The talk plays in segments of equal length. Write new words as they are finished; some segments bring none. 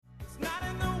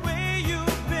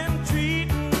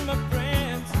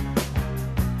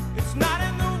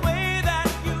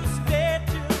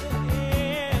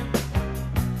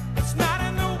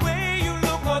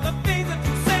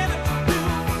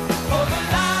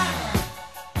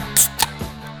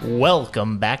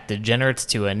Welcome back, degenerates,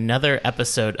 to another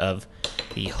episode of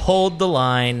the Hold the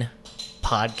Line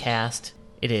podcast.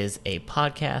 It is a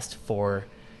podcast for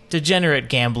degenerate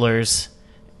gamblers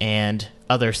and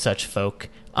other such folk.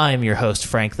 I am your host,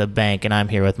 Frank the Bank, and I'm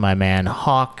here with my man,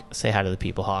 Hawk. Say hi to the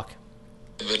people, Hawk.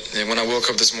 But when I woke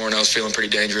up this morning, I was feeling pretty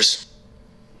dangerous.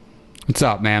 What's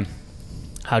up, man?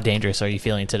 How dangerous are you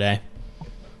feeling today?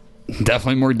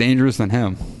 Definitely more dangerous than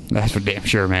him. That's for damn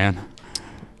sure, man.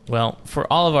 Well, for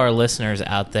all of our listeners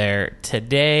out there,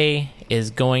 today is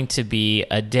going to be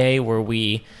a day where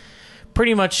we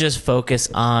pretty much just focus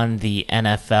on the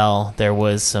NFL. There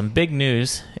was some big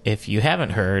news. If you haven't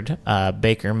heard,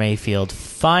 Baker Mayfield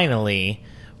finally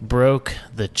broke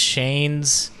the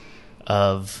chains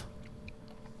of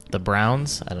the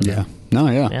Browns. I don't know.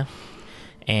 Yeah.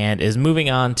 And is moving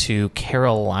on to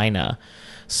Carolina.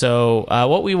 So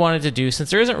what we wanted to do, since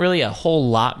there isn't really a whole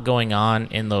lot going on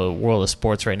in the world of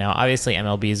sports right now, obviously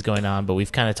MLB is going on, but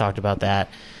we've kind of talked about that.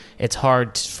 It's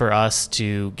hard for us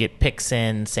to get picks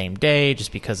in same day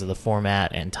just because of the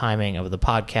format and timing of the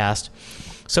podcast.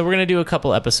 So we're going to do a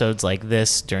couple episodes like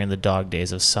this during the dog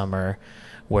days of summer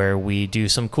where we do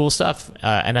some cool stuff.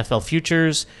 NFL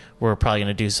futures, we're probably going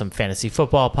to do some fantasy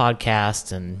football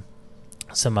podcasts and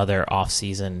some other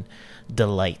off-season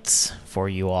delights for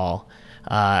you all.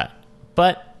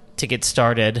 But to get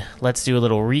started, let's do a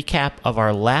little recap of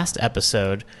our last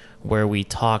episode where we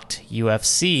talked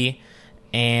UFC,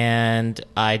 and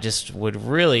I just would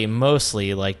really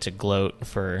mostly like to gloat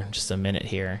for just a minute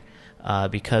here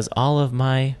because all of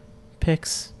my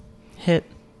picks hit,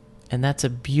 and that's a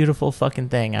beautiful fucking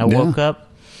thing. I woke up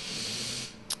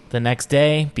the next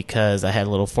day because I had a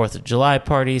little 4th of July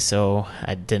party, so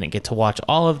I didn't get to watch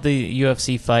all of the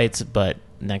UFC fights, but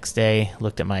next day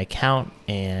looked at my account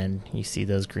and you see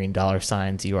those green dollar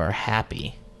signs, you are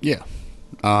happy. Yeah.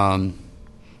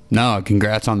 No,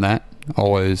 congrats on that.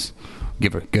 Always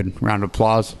give a good round of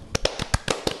applause.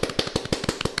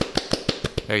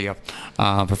 There you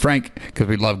go. For Frank, because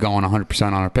we love going 100%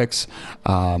 on our picks.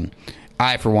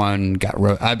 I, for one,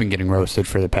 I've been getting roasted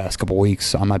for the past couple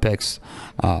weeks on my picks.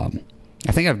 I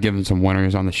think I've given some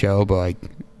winners on the show, but like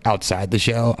outside the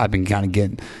show, I've been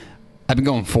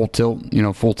going full tilt,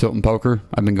 full tilt in poker.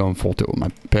 I've been going full tilt with my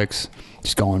picks.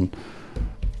 Just going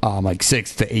like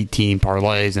 6 to 18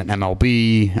 parlays and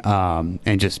MLB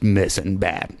and just missing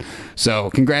bad.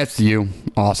 So congrats to you.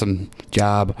 Awesome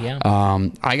job. Yeah.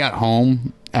 I got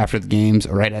home after the games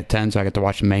right at 10, so I got to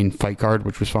watch the main fight card,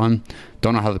 which was fun.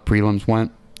 Don't know how the prelims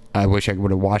went. I wish I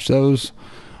would have watched those.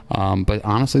 But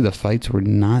honestly, the fights were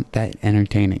not that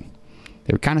entertaining.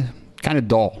 They were kind of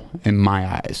dull in my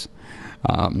eyes.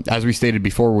 As we stated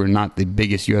before, we're not the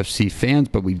biggest UFC fans,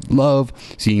 but we love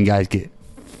seeing guys get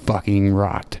fucking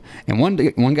rocked. And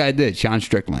one guy did. Sean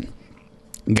Strickland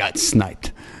got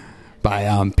sniped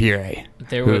by Pierre.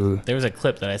 There was a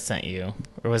clip that I sent you,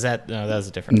 or was that? No, that was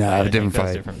a different. No, fight. a different fight. That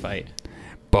was a different fight.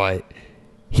 But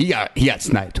he got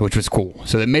sniped, which was cool.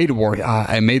 So it made it worth.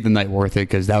 I made the night worth it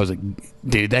because that was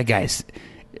dude. That guy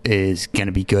is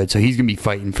gonna be good. So he's gonna be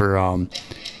fighting for.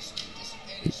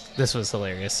 This was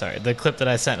hilarious. Sorry, the clip that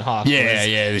I sent Hawk.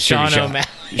 Yeah, was Sean O'Malley.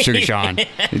 Sugar Sean,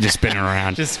 just spinning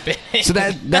around. Just spinning. So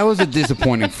that was a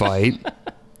disappointing fight.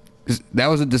 That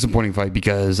was a disappointing fight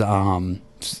because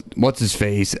what's his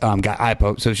face got eye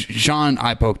poked. So Sean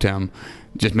eye poked him,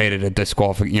 just made it a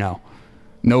disqualification.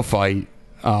 No fight,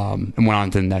 and went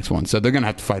on to the next one. So they're gonna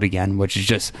have to fight again, which is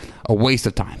just a waste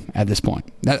of time at this point.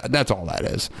 That's all that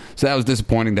is. So that was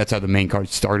disappointing. That's how the main card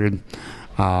started.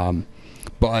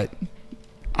 But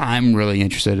I'm really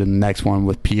interested in the next one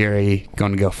with Pierre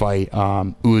going to go fight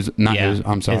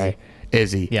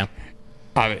Izzy. Yeah.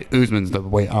 Usman's the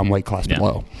weight class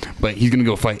below. But he's going to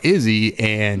go fight Izzy,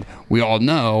 and we all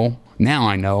know, now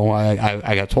I know,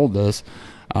 I got told this,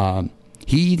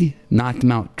 he knocked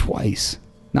him out twice.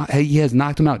 He has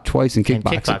knocked him out twice in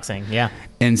kickboxing. Yeah.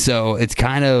 And so it's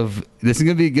this is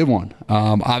going to be a good one.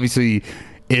 Obviously,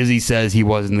 Izzy says he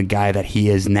wasn't the guy that he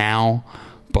is now,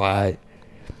 but...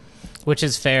 Which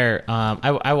is fair.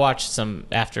 I watched some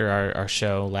after our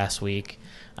show last week.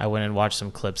 I went and watched some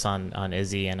clips on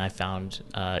Izzy, and I found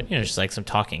just like some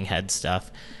talking head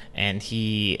stuff. And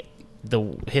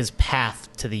his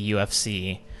path to the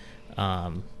UFC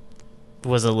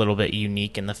was a little bit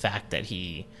unique in the fact that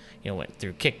he went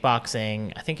through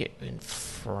kickboxing. I think in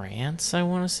France, I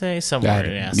want to say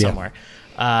somewhere. Somewhere.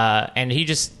 And he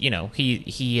just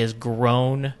he has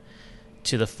grown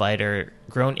into the fighter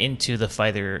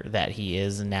that he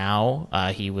is now.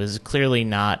 He was clearly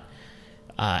not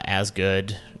as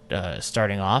good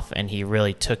starting off, and he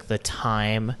really took the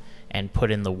time and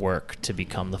put in the work to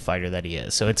become the fighter that he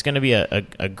is. So it's going to be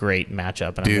a great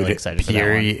matchup, and Dude, I'm really excited for that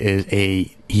Fury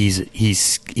one. is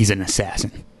he's an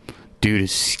assassin. Dude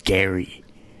is scary.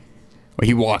 When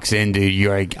he walks in, dude,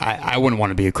 you're like, I wouldn't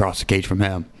want to be across the cage from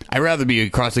him. I'd rather be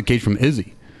across the cage from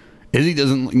Izzy. Izzy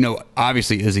doesn't,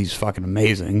 obviously Izzy's fucking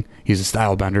amazing. He's a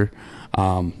style bender.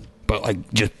 But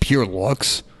like just pure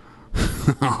looks,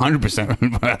 100%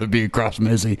 would rather be across from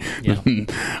Izzy. Yeah.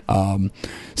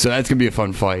 So that's gonna be a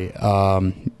fun fight.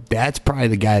 That's probably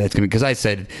the guy that's gonna, because I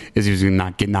said Izzy was gonna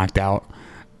not get knocked out.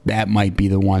 That might be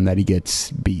the one that he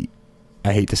gets beat.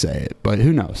 I hate to say it, but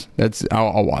who knows?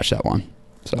 I'll watch that one.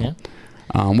 So, Yeah.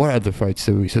 What other fights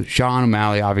do we? So Sean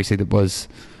O'Malley, obviously, that was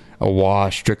a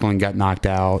wash. Strickland got knocked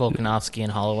out. Volkanovski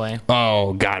and Holloway.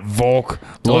 Oh God, Volk.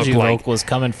 Told you like, Volk was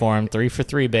coming for him. 3 for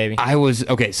 3, baby. I was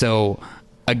okay. So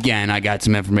again, I got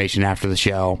some information after the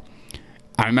show.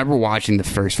 I remember watching the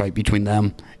first fight between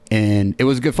them, and it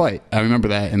was a good fight. I remember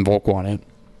that, and Volk won it.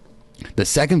 The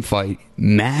second fight,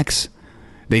 Max,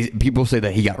 people say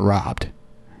that he got robbed.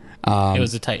 It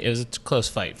was a close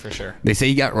fight for sure. They say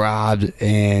he got robbed,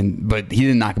 but he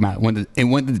didn't knock him out. It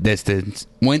went the distance.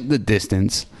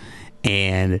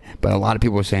 But a lot of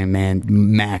people were saying, man,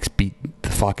 Max beat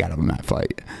the fuck out of him that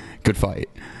fight. Good fight.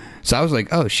 So I was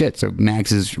like, oh shit. So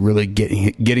Max is really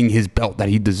getting his belt that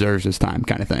he deserves this time,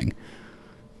 kind of thing.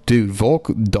 Dude, Volk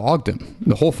dogged him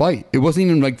the whole fight. It wasn't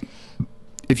even like,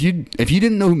 if you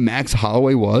didn't know who Max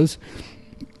Holloway was,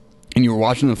 and you were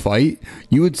watching the fight,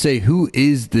 you would say, who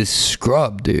is this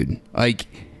scrub, dude? Like,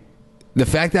 the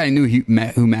fact that I knew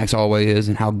who Max Holloway is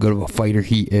and how good of a fighter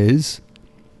he is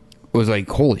was like,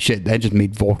 holy shit, that just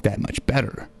made Volk that much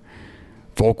better.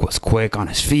 Volk was quick on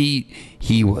his feet.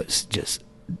 He was just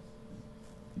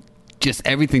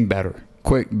everything better.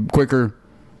 Quicker,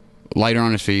 lighter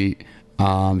on his feet.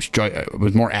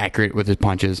 Was more accurate with his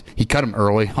punches. He cut him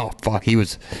early. Oh, fuck. He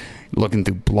was looking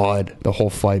through blood the whole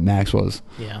fight, Max was.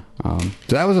 Yeah.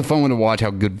 So that was a fun one to watch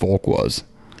how good Volk was.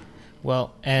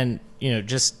 Well, and,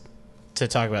 just to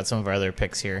talk about some of our other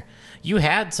picks here, you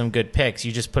had some good picks.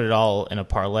 You just put it all in a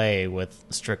parlay with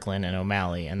Strickland and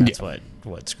O'Malley, and that's what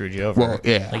screwed you over. Well,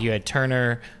 yeah. Like you had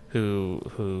Turner,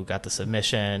 who got the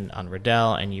submission on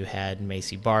Riddell, and you had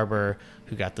Macy Barber,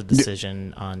 who got the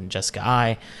decision on Jessica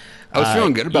Ai. I was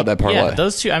feeling good about that parlay. Yeah,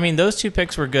 those two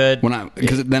picks were good.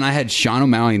 Because then I had Sean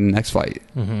O'Malley in the next fight,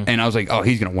 and I was like, oh,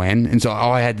 he's gonna win, and so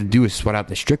all I had to do was sweat out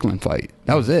the Strickland fight.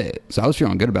 That was it. So I was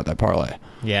feeling good about that parlay.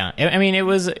 Yeah, I mean, it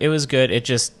was good.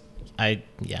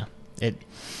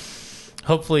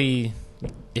 Hopefully,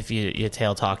 if you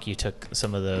tail talk, you took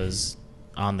some of those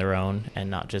on their own and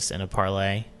not just in a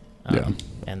parlay.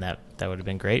 And that would have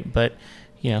been great. But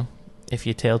if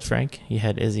you tailed Frank, you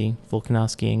had Izzy,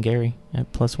 Volkanovski, and Gary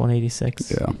at plus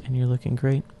 186. Yeah. And you're looking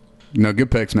great. No, good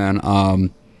picks, man.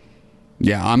 I'm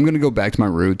going to go back to my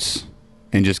roots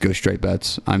and just go straight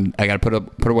bets. I got to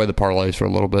put away the parlays for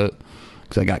a little bit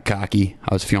because I got cocky.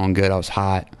 I was feeling good. I was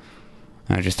hot.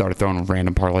 And I just started throwing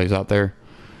random parlays out there.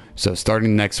 So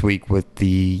starting next week with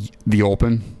the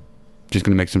Open, just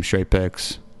going to make some straight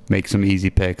picks, make some easy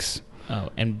picks. Oh,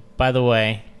 and by the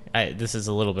way, this is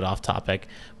a little bit off topic,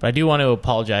 but I do want to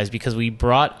apologize because we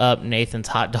brought up Nathan's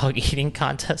hot dog eating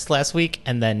contest last week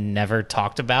and then never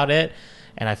talked about it.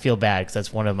 And I feel bad because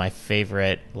that's one of my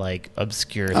favorite,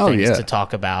 obscure things to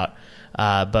talk about.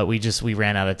 But we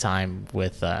ran out of time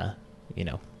with,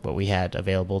 what we had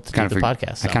available to do the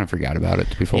podcast. So. I kind of forgot about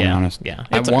it, to be fully honest. Yeah.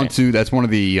 I want to. That's one of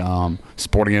the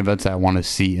sporting events that I want to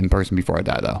see in person before I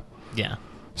die, though. Yeah.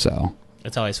 So.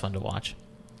 It's always fun to watch.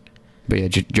 But yeah,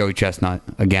 Joey Chestnut,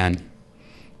 again,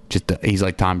 he's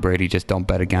like Tom Brady. Just don't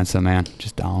bet against him, man.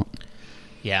 Just don't.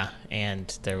 Yeah, and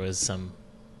there was some,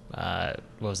 what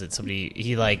was it? Somebody,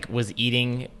 he was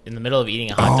eating, in the middle of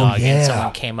eating a hot dog, and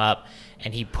someone came up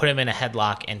and he put him in a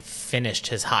headlock and finished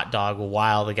his hot dog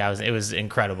while the guy it was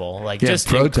incredible. Just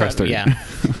protester.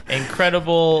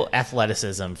 Incredible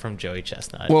athleticism from Joey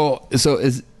Chestnut. Well, so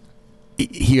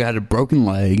he had a broken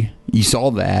leg. You saw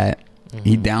that. Mm-hmm.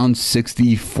 He downed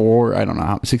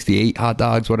 64, 68 hot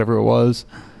dogs, whatever it was.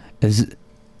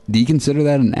 Do you consider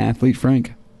that an athlete,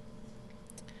 Frank?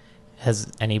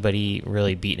 Has anybody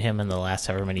really beat him in the last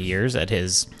however many years at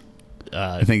his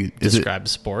I think described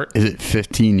sport? Is it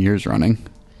 15 years running?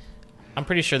 I'm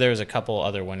pretty sure there was a couple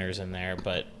other winners in there,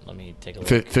 but let me take a look.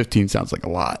 15 sounds like a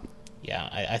lot. Yeah,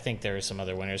 I think there were some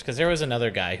other winners because there was another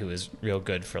guy who was real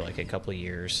good for a couple of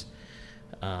years.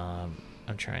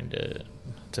 I'm trying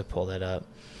to pull that up.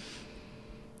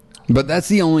 But that's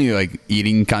the only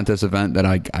eating contest event that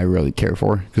I really care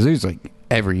for because there's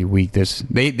every week there's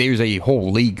a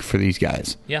whole league for these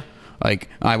guys. Yeah.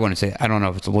 I want to say I don't know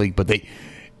if it's a league, but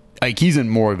like he's in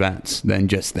more events than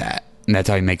just that, and that's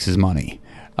how he makes his money.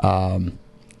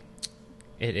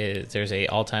 It is. There's a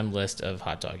all-time list of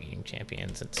hot dog eating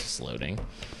champions. It's just loading.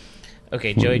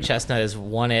 Okay, Joey Chestnut has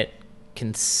won it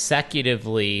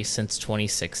consecutively since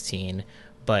 2016,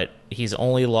 but he's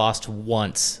only lost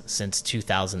once since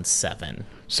 2007.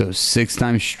 So 6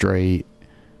 times straight,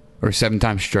 or 7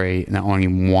 times straight, and only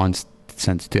once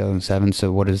since 2007.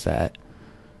 So what is that?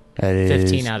 That is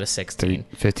 15 out of 16.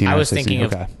 15 I out was of 16.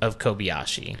 thinking Okay. of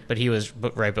Kobayashi, but he was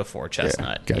right before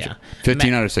Chestnut. Gotcha. Yeah.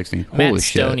 15 Matt- out of 16. Matt Holy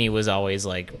shit. Stoney was always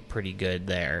like pretty good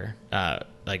there,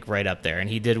 like right up there, and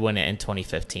he did win it in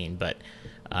 2015, but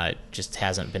just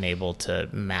hasn't been able to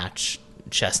match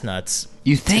Chestnut's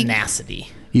You think- tenacity.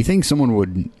 You think someone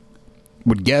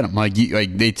would get him? Like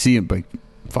they'd see him, like,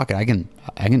 fuck it, I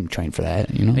can train for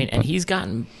that. You know. I mean, and he's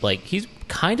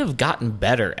kind of gotten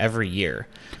better every year.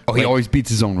 Oh, he Like, always beats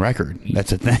his own record. That's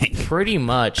the thing. pretty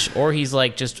much, or he's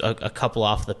like just a couple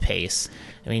off the pace.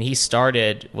 I mean, he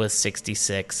started with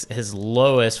 66. His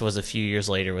lowest was a few years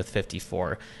later with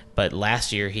 54, but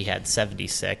last year he had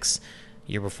 76.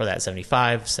 Year before that,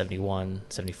 75, 71,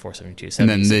 74, 72, 76. And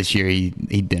then this year he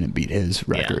didn't beat his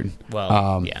record. Yeah.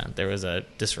 Well, yeah, there was a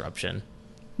disruption.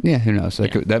 Yeah, who knows?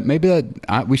 Like that maybe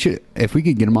we should, if we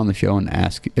could get him on the show and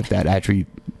ask if that actually,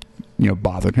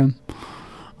 bothered him.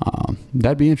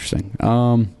 That'd be interesting.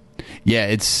 Yeah,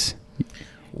 it's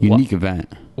unique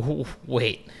event.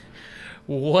 Wait,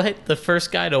 what? The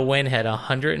first guy to win had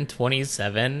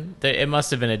 127? It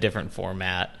must have been a different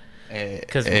format.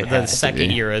 Because the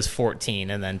second year is 14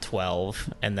 and then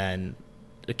 12 and then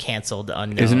canceled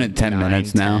unknown. Isn't it 10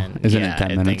 minutes now? 10. Isn't it 10 I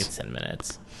think minutes? it's 10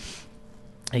 minutes.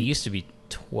 It used to be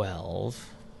 12.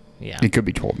 Yeah. It could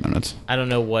be 12 minutes. I don't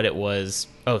know what it was.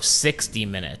 Oh, 60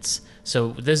 minutes. So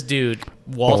this dude,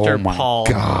 Walter Oh my Paul,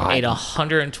 God. ate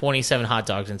 127 hot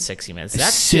dogs in 60 minutes.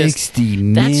 That's 60 just,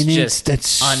 minutes? That's just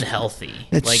That's unhealthy.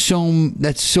 That's Like,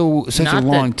 such a not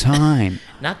long that- time.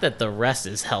 not that the rest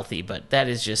is healthy, but that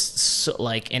is just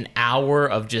like an hour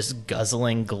of just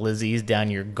guzzling glizzies down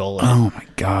your gullet. Oh my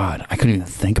God, I couldn't even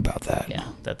think about that. Yeah,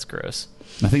 that's gross.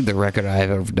 I think the record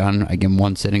I've ever done, like in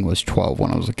one sitting, was 12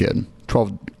 when I was a kid.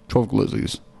 12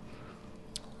 glizzies.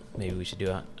 Maybe we should do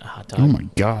a hot Oh dog my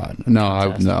God, no,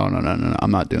 Contest. no,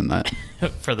 I'm not doing that.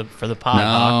 for the pod. No,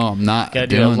 Hawk. I'm not Gotta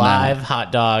do a doing live that.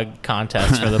 hot dog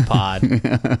contest for the pod.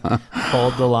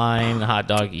 Hold the line, hot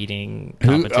dog eating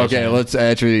competition. Okay, let's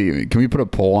actually. Can we put a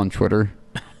poll on Twitter?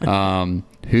 Who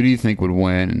do you think would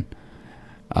win?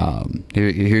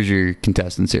 Here's your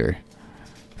contestants here: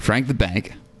 Frank the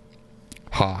Bank,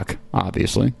 Hawk,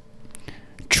 obviously,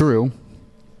 True,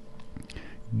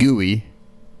 Gooey,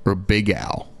 or Big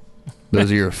Al. Those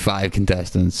are your 5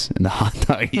 contestants in the hot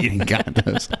dog eating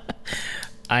contest.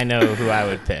 I know who I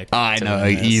would pick. I to know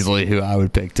win this. easily who I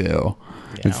would pick too.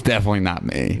 Yeah. It's definitely not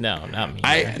me. No, not me.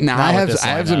 I either. now Not I with have this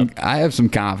lineup. I have some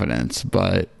confidence,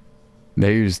 but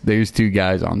there's 2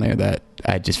 guys on there that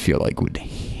I just feel like would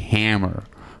hammer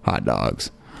hot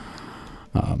dogs.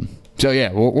 So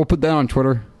yeah, we'll put that on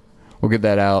Twitter. We'll get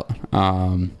that out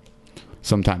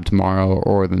sometime tomorrow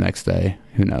or the next day.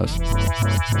 Who knows?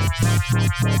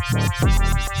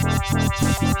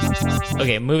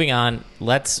 Okay, moving on.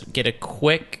 Let's get a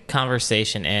quick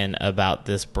conversation in about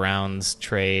this Browns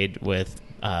trade with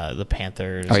the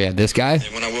Panthers. Oh yeah, this guy.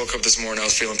 When I woke up this morning, I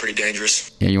was feeling pretty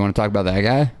dangerous. Yeah, you want to talk about that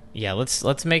guy? Yeah,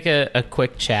 let's make a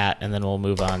quick chat and then we'll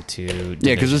move on to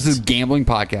Yeah, because this divisions. is a gambling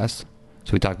podcast,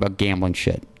 so we talk about gambling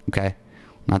shit. Okay, I'm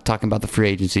not talking about the free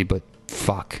agency, but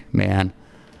fuck, man,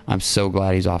 I'm so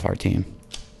glad he's off our team.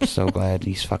 So glad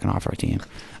he's fucking off our team.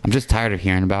 I'm just tired of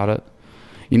hearing about it.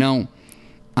 You know,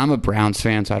 I'm a Browns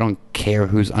fan, so I don't care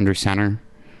who's under center.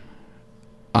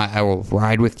 I will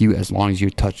ride with you as long as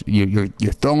you touch. You're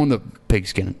throwing the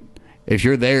pigskin. If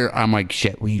you're there, I'm like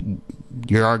shit.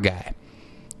 You're our guy.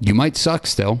 You might suck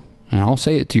still, and I'll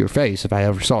say it to your face if I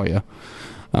ever saw you.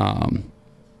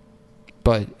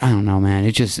 But I don't know, man.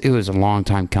 It was a long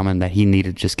time coming that he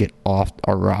needed to just get off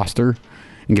our roster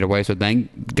and get away. So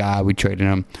thank God we traded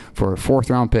him for a 4th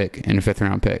round pick and a 5th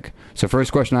round pick. So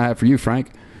first question I have for you,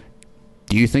 Frank: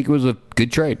 do you think it was a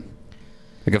good trade,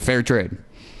 like a fair trade?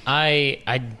 I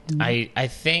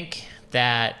think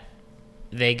that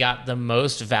they got the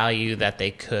most value that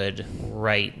they could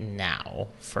right now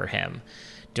for him.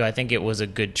 Do I think it was a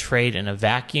good trade in a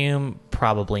vacuum?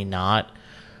 Probably not.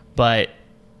 But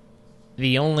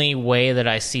the only way that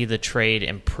I see the trade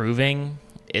improving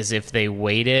is if they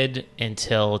waited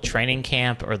until training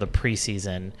camp or the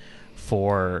preseason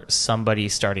for somebody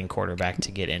starting quarterback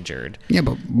to get injured. Yeah,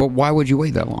 but why would you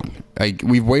wait that long? Like,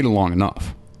 we've waited long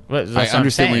enough. But that's I what I'm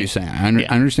understand what you're saying. I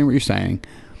understand what you're saying.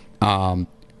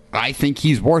 I think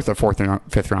he's worth a 4th and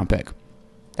 5th round pick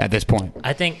at this point.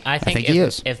 I think he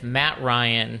is. if Matt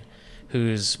Ryan,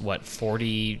 who's what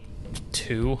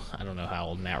 42, I don't know how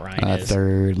old Matt Ryan is.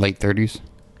 Late 30s.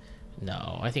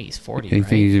 No, I think he's 40. You right?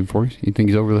 think he's in 40s? You think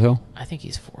he's over the hill? I think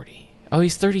he's 40. Oh,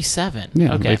 he's 37.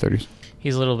 Yeah, okay. late 30s.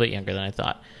 He's a little bit younger than I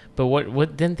thought. But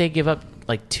what didn't they give up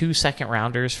like 2 second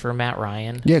rounders for Matt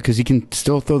Ryan? Yeah, because he can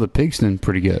still throw the pigskin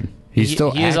pretty good. He's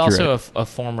still he is accurate. also a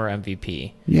former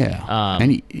MVP. Yeah,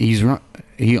 and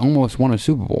he almost won a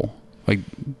Super Bowl. Like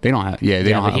they don't have. Yeah,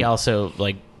 they don't. But have, he also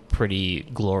like pretty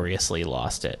gloriously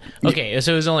lost it. Okay,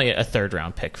 so it was only a 3rd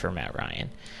round pick for Matt Ryan.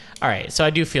 All right, so I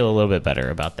do feel a little bit better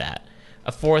about that.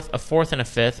 A fourth, and a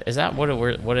 5th. Is that what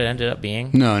it ended up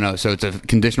being? No. So it's a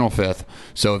conditional 5th.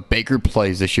 So if Baker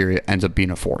plays this year, it ends up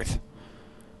being a 4th.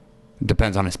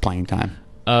 Depends on his playing time.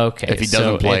 Okay. If he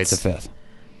doesn't play, it's a 5th.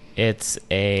 It's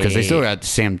a because they still got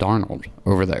Sam Darnold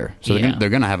over there, so they're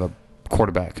gonna have a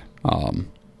quarterback. What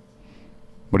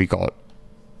do you call it?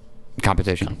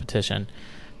 Competition.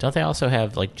 Don't they also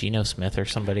have like Geno Smith or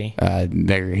somebody?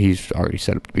 He's already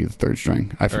set up to be the 3rd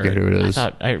string. I forget who it is. I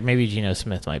thought maybe Geno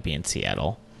Smith might be in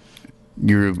Seattle.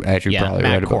 You're actually probably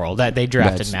Matt right. Corral. They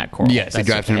drafted Matt Corral. Yes, they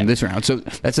drafted him this round. So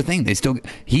that's the thing. They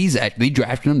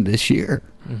drafted him this year.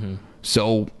 Mm-hmm.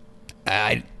 So,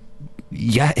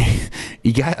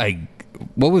 you got like,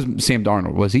 what was Sam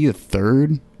Darnold? Was he a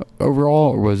 3rd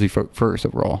overall or was he 1st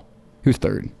overall? He was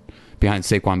 3rd behind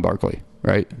Saquon Barkley,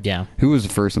 right? Yeah. Who was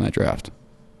the 1st in that draft?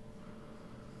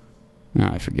 No,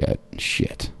 I forget.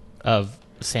 Shit. Of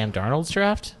Sam Darnold's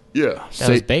draft? Yeah. That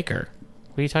was Baker.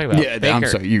 What are you talking about? Yeah,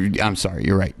 Baker. I'm sorry.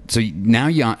 You're right. So now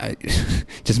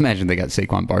just imagine they got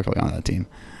Saquon Barkley on that team.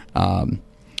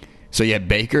 So you have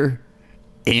Baker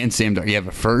and Sam Darnold. You have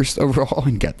a 1st overall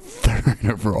and you got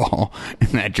 3rd overall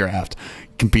in that draft,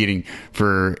 competing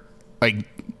for like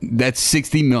that's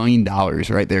 $60 million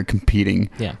right there, competing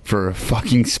for a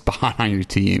fucking spot on your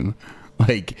team.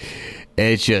 Like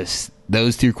it's just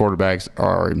those 2 quarterbacks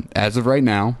are, as of right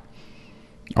now,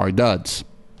 are duds.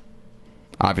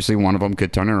 Obviously, one of them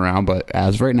could turn it around, but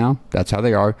as of right now, that's how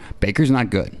they are. Baker's not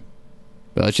good.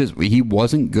 But he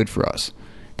wasn't good for us.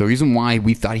 The reason why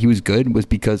we thought he was good was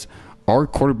because our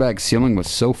quarterback ceiling was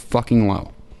so fucking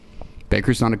low.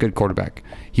 Baker's not a good quarterback.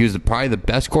 He was probably the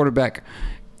best quarterback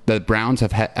that the Browns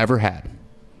have ever had.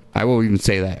 I will even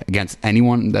say that against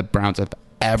anyone that Browns have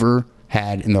ever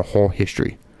had in their whole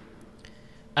history.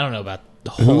 I don't know about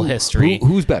the whole history.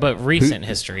 Who's better? But recent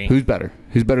history. Who's better?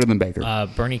 Who's better than Baker?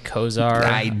 Bernie Kosar.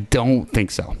 I don't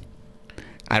think so.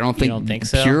 I don't think, you don't think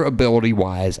so? Pure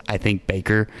ability-wise, I think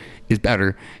Baker is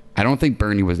better. I don't think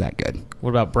Bernie was that good.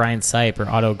 What about Brian Sipe or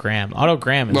Otto Graham? Otto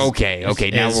Graham is...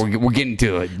 Okay. Now we're getting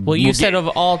to it. Well, you said of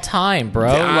all time, bro.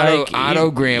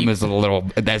 Otto Graham is a little...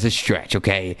 That's a stretch,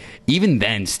 okay? Even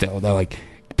then, still, though, like,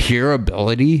 pure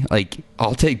ability, like,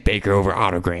 I'll take Baker over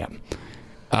Otto Graham.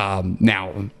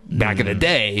 Now, back in the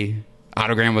day,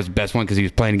 Otto Graham was the best one because he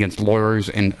was playing against lawyers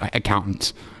and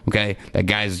accountants. Okay, that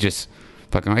guy's just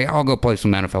fucking like, I'll go play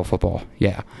some NFL football.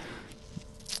 Yeah,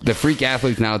 the freak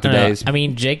athletes nowadays. I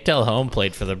mean, Jake Delhomme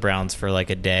played for the Browns for like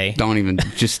a day. Don't even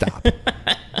just stop.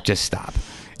 Just stop.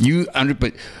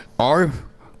 But our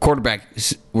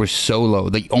quarterbacks were so low.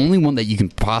 The only one that you can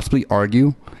possibly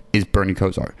argue is Bernie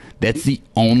Kosar. That's the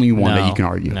only one that you can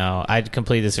argue. No, I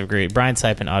completely disagree. Brian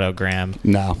Sipe and Otto Graham.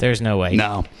 No. There's no way.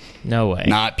 No way.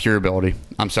 Not pure ability.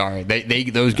 I'm sorry.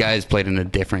 Those guys played in a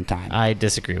different time. I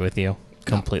disagree with you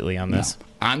completely on this. No.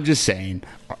 I'm just saying,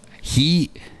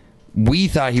 we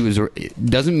thought he was,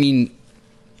 doesn't mean,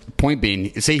 point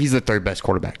being, say he's the 3rd best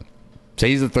quarterback.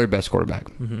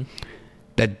 Mm-hmm.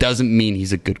 That doesn't mean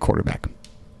he's a good quarterback.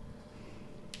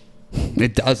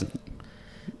 It doesn't.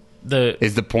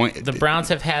 Is the point. The Browns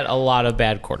have had a lot of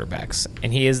bad quarterbacks,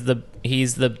 and he's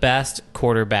the best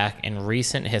quarterback in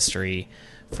recent history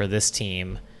for this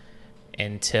team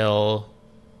until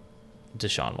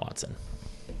Deshaun Watson.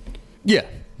 Yeah,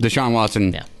 Deshaun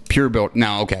Watson, Yeah. Pure build.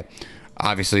 Now, okay,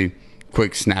 obviously,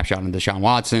 quick snapshot on Deshaun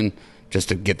Watson, just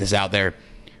to get this out there.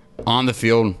 On the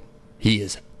field, he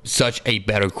is such a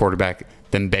better quarterback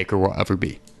than Baker will ever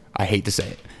be. I hate to say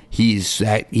it. He is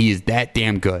that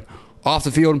damn good. Off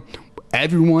the field,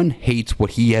 everyone hates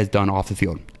what he has done off the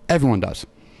field. Everyone does.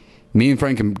 Me and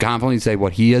Frank can confidently say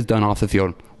what he has done off the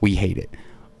field, we hate it.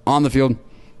 On the field,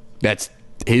 that's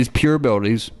his pure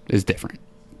abilities is different.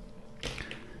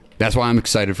 That's why I'm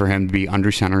excited for him to be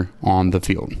under center on the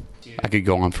field. I could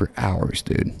go on for hours,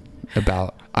 dude,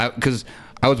 because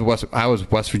I was a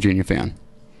West Virginia fan.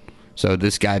 So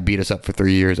this guy beat us up for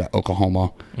 3 years at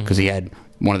Oklahoma because he had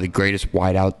one of the greatest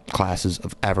wideout classes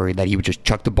of ever, that he would just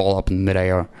chuck the ball up in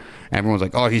midair. Everyone's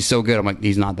like, oh, he's so good. I'm like,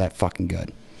 he's not that fucking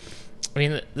good. I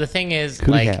mean, the thing is, Who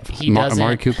do like, we have? he doesn't.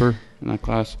 Amari Cooper in that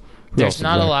class. Who else There's is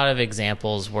not a there? lot of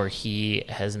examples where he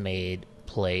has made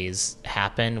plays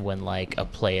happen when like a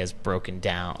play is broken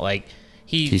down. Like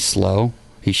He's slow.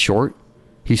 He's short.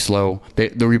 He's slow.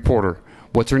 The reporter,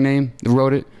 what's her name that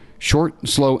wrote it? Short,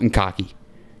 slow, and cocky.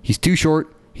 He's too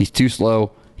short. He's too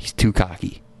slow. He's too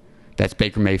cocky. That's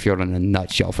Baker Mayfield in a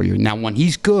nutshell for you. Now, when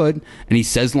he's good and he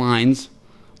says lines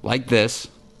like this,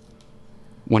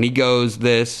 when he goes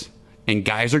this, and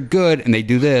guys are good and they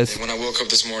do this, When I woke up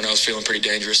this morning, I was feeling pretty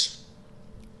dangerous.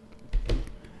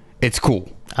 it's cool.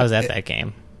 I was at that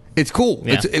game. It's cool.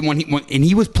 Yeah. And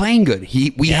he was playing good.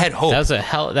 We had hope. That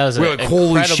was an We were like, holy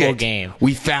incredible shit. game.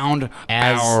 We found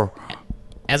our.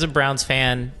 As a Browns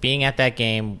fan, being at that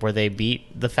game where they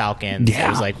beat the Falcons, Yeah.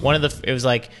 it was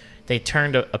like they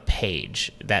turned a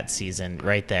page that season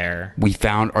right there. We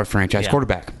found our franchise Yeah.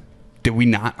 quarterback. Did we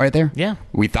not right there? Yeah.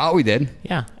 We thought we did.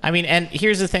 Yeah, I mean, and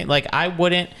here's the thing: like, I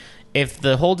wouldn't if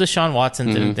the whole Deshaun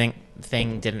Watson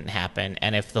thing didn't happen,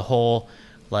 and if the whole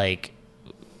like,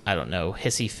 I don't know,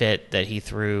 hissy fit that he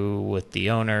threw with the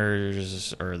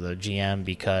owners or the GM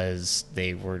because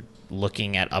they were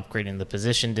looking at upgrading the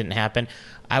position didn't happen,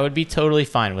 I would be totally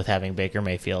fine with having Baker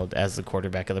Mayfield as the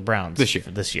quarterback of the Browns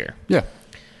this year. Yeah.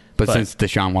 But But- since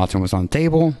Deshaun Watson was on the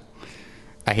table,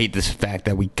 I hate this fact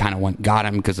that we kind of got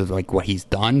him because of like what he's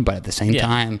done, but at the same Yeah.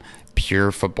 time,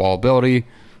 pure football ability.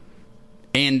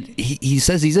 And he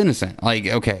says he's innocent. Like,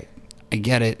 okay, I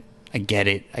get it.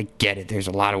 There's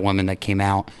a lot of women that came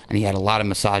out, and he had a lot of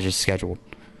massages scheduled.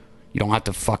 You don't have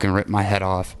to fucking rip my head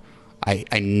off.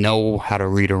 I know how to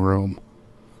read a room,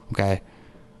 okay?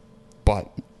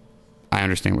 But I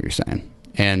understand what you're saying.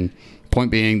 And point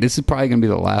being, this is probably going to be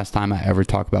the last time I ever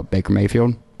talk about Baker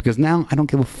Mayfield, because now I don't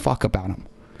give a fuck about him.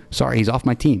 Sorry, he's off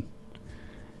my team.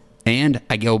 And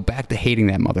I go back to hating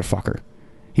that motherfucker.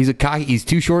 He's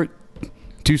too short,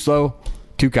 too slow,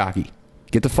 too cocky.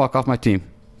 Get the fuck off my team.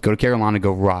 Go to Carolina,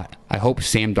 go rot. I hope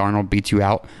Sam Darnold beats you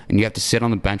out and you have to sit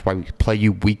on the bench while we play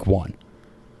you week 1.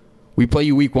 We play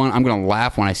you week 1, I'm going to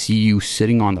laugh when I see you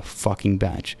sitting on the fucking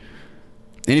bench.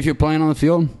 And if you're playing on the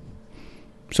field,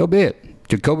 so be it.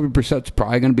 Jacoby Brissett's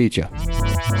probably going to beat you.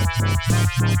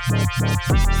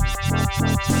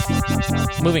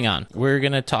 Moving on, we're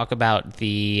going to talk about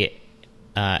the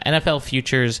NFL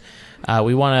futures.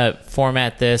 We want to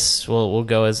format this. We'll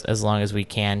go as long as we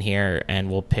can here, and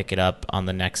we'll pick it up on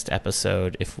the next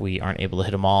episode if we aren't able to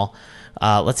hit them all.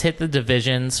 Let's hit the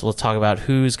divisions. We'll talk about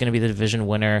who's going to be the division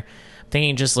winner. I'm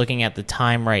thinking just looking at the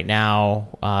time right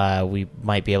now, we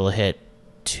might be able to hit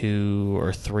 2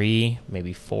 or 3,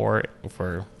 maybe 4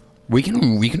 for. We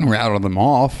can rattle them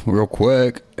off real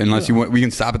quick, unless you want. We can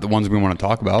stop at the ones we want to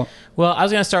talk about. Well, I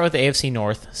was going to start with the AFC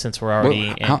North since we're already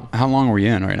in. How long are we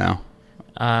in right now?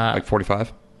 Like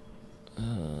 45?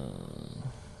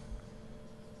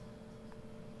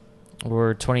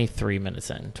 We're 23 minutes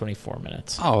in, 24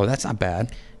 minutes. Oh, that's not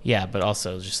bad. Yeah, but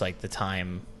also just like the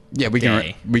time. Yeah, we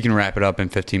day. can wrap it up in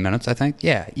 15 minutes, I think.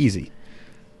 Yeah, easy.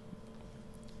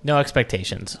 No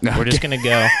expectations. We're just going to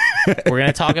go. We're going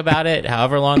to talk about it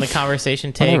however long the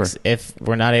conversation takes. Whatever. If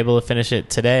we're not able to finish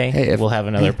it today, we'll have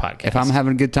another podcast. If I'm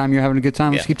having a good time, you're having a good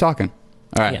time, let's Yeah. keep talking.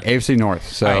 All right, Yeah. AFC North.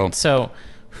 So, All right, so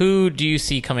who do you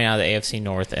see coming out of the AFC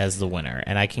North as the winner?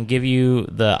 And I can give you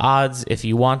the odds if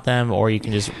you want them, or you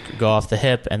can just go off the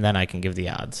hip, and then I can give the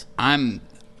odds. I'm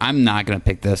not going to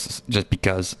pick this just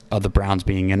because of the Browns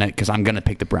being in it, because I'm going to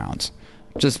pick the Browns.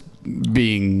 Just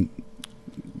being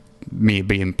a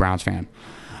Browns fan.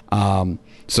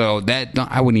 So that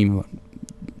I wouldn't even.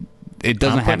 It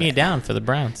doesn't I'm have putting you down for the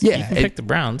Browns. Yeah, you can pick the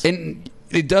Browns. and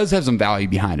it does have some value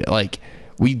behind it. Like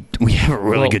we have a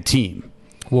really good team.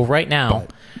 Well, right now,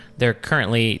 But- they're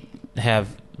currently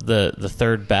have the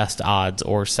third best odds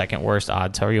or second worst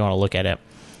odds, however you want to look at it.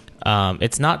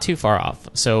 It's not too far off.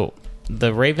 So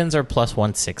the Ravens are plus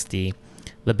 160,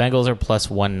 the Bengals are plus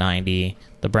 190,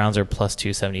 the Browns are plus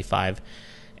 275,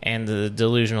 and the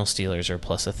delusional Steelers are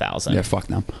plus 1,000. Yeah, fuck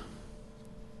them.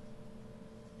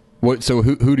 What? So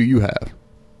who do you have?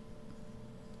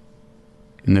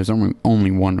 And there's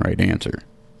only one right answer.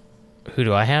 Who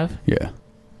do I have? Yeah.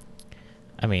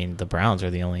 I mean, the Browns are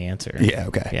the only answer. Yeah.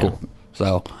 Okay. Yeah. Cool.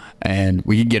 So, and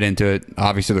we can get into it.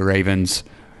 Obviously, the Ravens.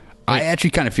 I actually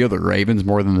kind of feel the Ravens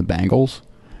more than the Bengals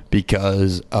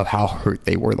because of how hurt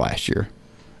they were last year,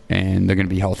 and they're going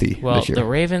to be healthy Well, this year. the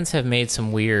Ravens have made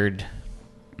some weird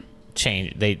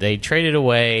change. They traded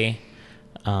away,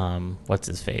 what's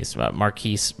his face,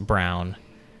 Marquise Brown,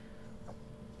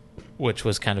 which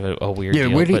was kind of a weird yeah.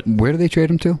 deal. Where do they trade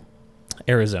him to?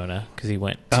 Arizona, because he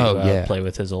went to play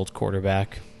with his old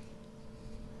quarterback.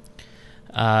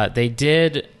 They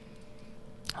did.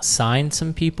 signed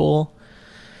some people.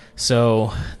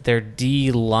 So their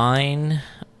D line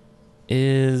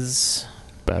is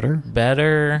Better?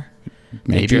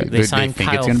 Maybe Maybe. they signed think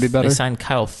Kyle. it's going to be better? They signed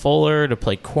Kyle Fuller to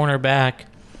play cornerback,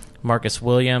 Marcus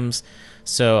Williams.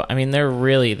 So I mean, they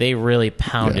really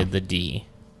pounded Yeah. the D.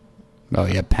 Oh,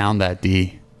 yeah. Pound that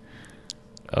D.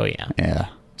 Oh yeah. Yeah.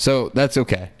 So that's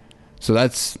okay. So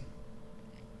that's.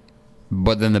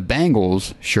 But then the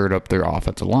Bengals shored up their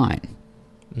offensive line.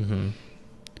 Mm-hmm.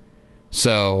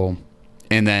 So,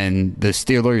 and then the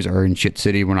Steelers are in shit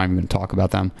city. We're not even going to talk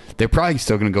about them. They're probably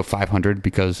still going to go 500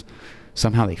 because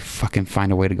somehow they fucking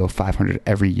find a way to go 500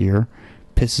 every year.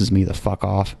 Pisses me the fuck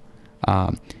off.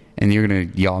 And you're going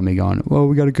to yell at me going, well,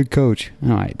 we got a good coach. All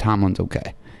right, Tomlin's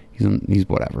okay. He's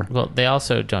whatever. Well, they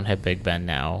also don't have Big Ben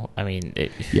now. I mean,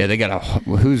 Yeah, they got a...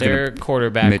 Who's their going to...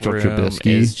 quarterback Mitchell room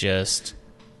Trubisky. is just...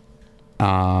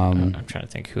 I'm trying to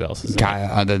think who else is in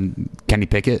it. Then Kenny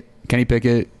Pickett,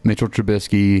 Mitchell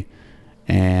Trubisky,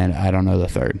 and I don't know the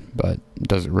third, but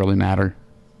does it really matter?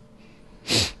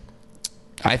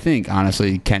 I think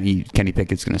honestly, Kenny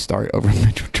Pickett's going to start over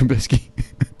Mitchell Trubisky,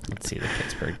 Let's see the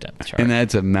Pittsburgh depth chart. and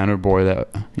that's a Manor boy that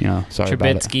Sorry about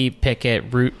it. Trubisky,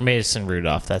 Pickett, Mason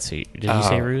Rudolph. That's who. Did you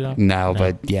say Rudolph? No,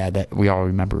 but yeah, that we all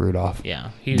remember Rudolph.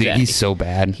 Yeah, Dude, he's so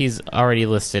bad. He's already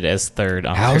listed as third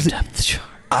on How's their it- depth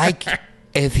chart.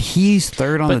 If he's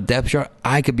third on the depth chart,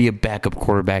 I could be a backup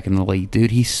quarterback in the league,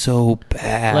 dude. He's so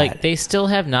bad. Like, they still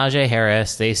have Najee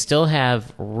Harris. They still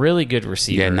have really good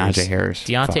receivers. Yeah, Najee Harris.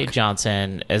 Deontay Fuck.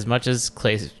 Johnson, as much as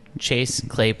Chase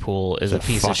Claypool is a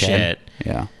piece of fuckhead. shit,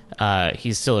 Yeah.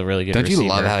 he's still a really good Don't receiver. you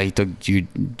love how he took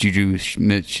Juju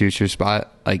Smith-Schuster's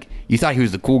spot? Like, you thought he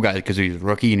was the cool guy because he was a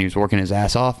rookie and he was working his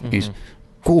ass off. Mm-hmm. He's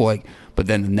cool, like, but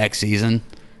then the next season,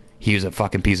 he was a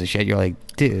fucking piece of shit. You're like,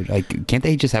 dude, like, can't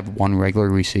they just have one regular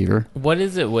receiver? What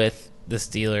is it with the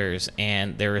Steelers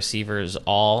and their receivers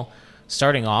all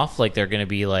starting off like they're going to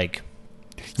be like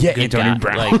Yeah, good Antonio guy-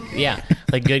 Brown.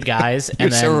 like good guys, and You're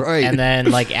then so right. and then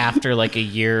like after like a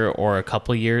year or a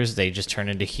couple years, they just turn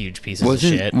into huge pieces of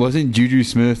shit. Wasn't Juju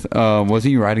Smith? Wasn't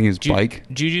he riding his bike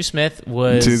Juju Smith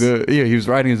was to the? Yeah, he was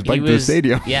riding his bike to the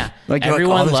stadium. Yeah, like you're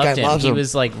everyone oh, this guy loved him. loves He him.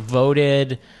 was like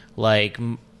voted like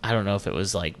I don't know if it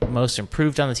was like most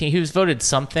improved on the team. He was voted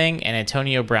something, and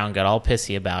Antonio Brown got all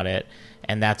pissy about it,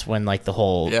 and that's when like the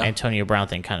whole Yeah. Antonio Brown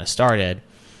thing kind of started.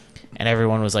 And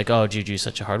everyone was like, "Oh, Juju's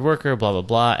such a hard worker," blah blah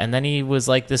blah. And then he was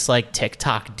like this like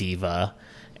TikTok diva,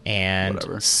 and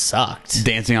Whatever. sucked.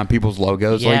 dancing on people's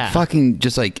logos. Yeah. Like, fucking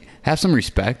just like have some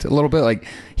respect a little bit. Like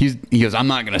he goes, I'm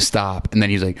not gonna stop, and then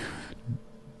he's like,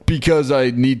 because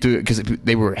I need to, because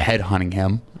they were headhunting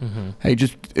him. Mm-hmm. Hey,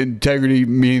 just integrity.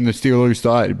 Meaning the Steelers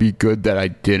thought it'd be good that I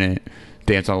didn't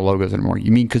dance on the logos anymore.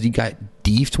 You mean because you got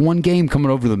deefed one game coming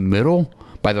over the middle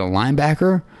by the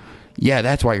linebacker? Yeah,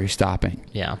 that's why you're stopping.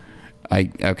 Yeah.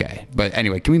 Okay, but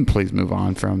anyway, can we please move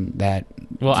on from that?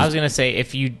 Well, I was gonna say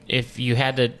if you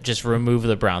had to just remove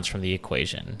the Browns from the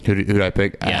equation, Who did I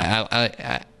pick? Yeah.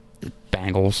 I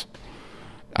Bengals.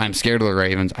 I'm scared of the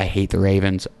Ravens. I hate the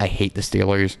Ravens. I hate the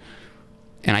Steelers.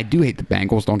 And I do hate the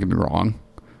Bengals, don't get me wrong.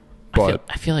 But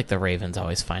I feel like the Ravens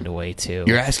always find a way to.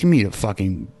 you're asking me to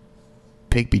fucking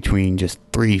pick between just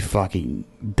three fucking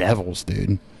devils,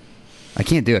 dude. I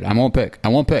can't do it. I won't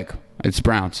pick. It's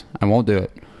Browns. I won't do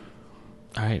it.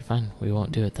 All right, fine. We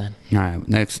won't do it then. All right,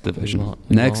 next division.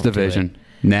 We Next won't do division.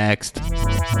 Next.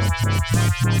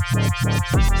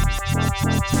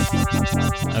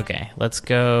 Okay, let's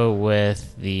go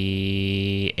with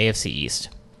the AFC East.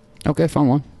 Okay, fun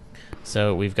one.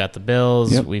 So we've got the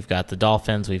Bills, Yep. we've got the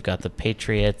Dolphins, we've got the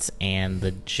Patriots, and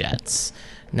the Jets.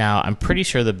 Now, I'm pretty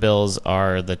sure the Bills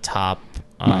are the top.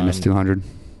 Minus 200.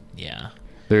 Yeah.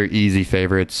 They're easy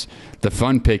favorites. The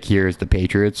fun pick here is the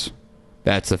Patriots.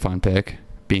 That's the fun pick,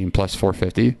 being plus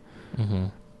 450. Mm-hmm.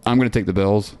 I'm going to take the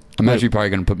Bills. I'm Wait. actually probably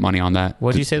going to put money on that.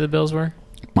 What did you say the Bills were?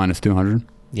 Minus 200.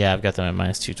 Yeah, I've got them at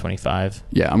minus 225.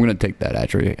 Yeah, I'm going to take that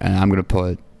actually, and I'm going to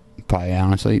put probably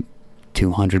honestly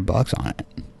 $200 on it.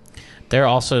 They're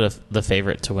also the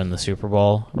favorite to win the Super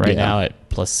Bowl right Yeah. now at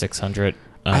plus 600,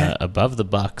 above the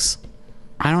Bucks.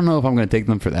 I don't know if I'm going to take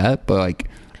them for that, but like,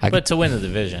 But to win the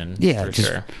division, yeah, for just-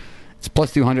 sure. it's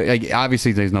plus 200. Like,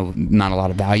 obviously, there's not a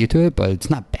lot of value to it, but it's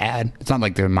not bad. It's not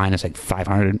like they're minus like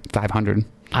 500.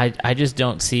 I just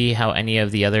don't see how any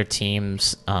of the other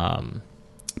teams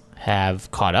have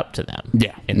caught up to them.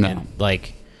 Yeah, no.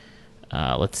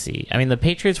 Let's see. I mean, the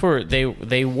Patriots were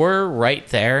they were right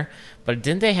there, but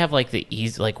didn't they have like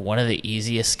one of the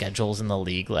easiest schedules in the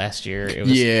league last year? It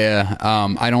was, Yeah,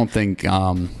 I don't think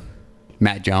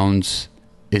Matt Jones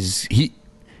is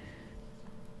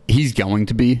he's going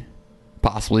to be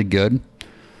possibly good.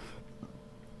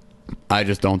 I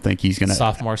just don't think he's gonna.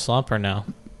 Sophomore slump or no?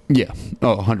 Yeah.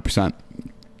 Oh, 100%.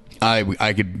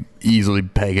 I could easily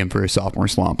peg him for a sophomore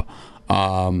slump.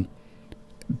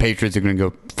 Patriots are going to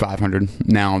go 500.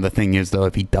 Now, the thing is, though,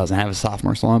 if he doesn't have a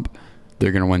sophomore slump,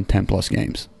 they're going to win 10-plus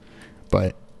games.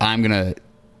 But I'm going to...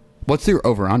 What's their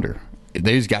over-under?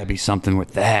 There's got to be something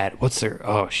with that. What's their...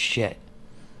 Oh, shit.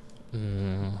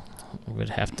 Would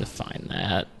have to find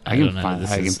that. I don't know.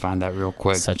 I can find that real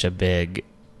quick. Such a big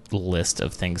list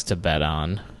of things to bet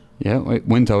on. Yeah, wait,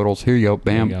 win totals. Here you go.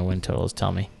 Bam. Here you go, win totals.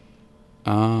 Tell me.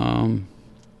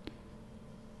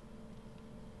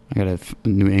 I got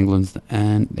New England's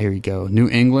and there you go. New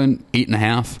England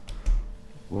 8.5.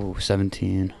 Whoa,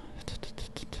 17.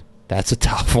 That's a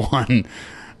tough one.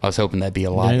 I was hoping that'd be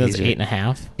a lot easier.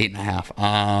 8.5.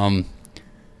 8.5.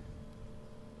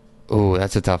 Oh,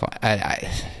 that's a tough one.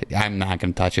 I'm not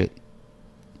gonna touch it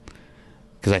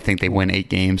because I think they win 8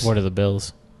 games. What are the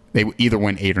Bills? They either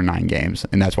win 8 or 9 games,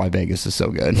 and that's why Vegas is so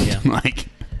good. Yeah. Like,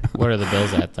 what are the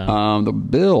Bills at though? the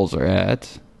Bills are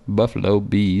at Buffalo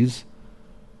Bees.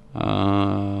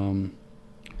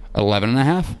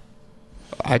 11.5.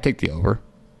 I take the over.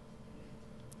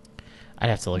 I'd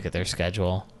have to look at their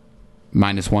schedule.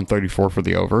 Minus 134 for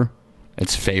the over.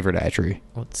 It's favored actually.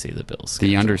 Let's see the Bills.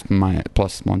 The under's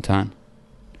plus 110.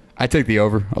 I take the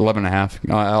over 11.5.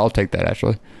 I'll take that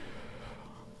actually.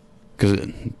 Because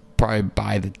probably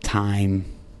by the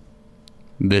time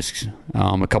this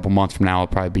a couple months from now,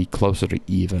 it'll probably be closer to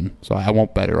even. So I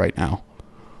won't bet it right now.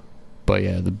 But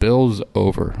yeah, the Bills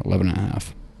over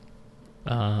 11.5.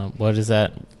 What is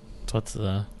that? What's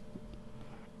the...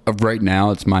 Right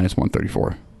now, it's minus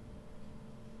 134.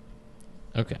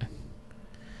 Okay.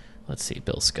 Let's see.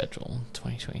 Bills schedule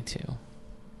 2022. All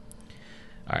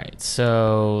right.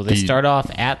 So they start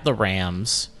off at the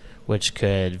Rams, which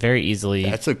could very easily...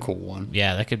 That's a cool one.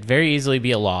 Yeah, that could very easily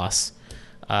be a loss.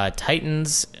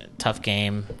 Titans, tough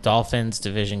game. Dolphins,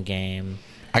 division game.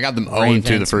 I got them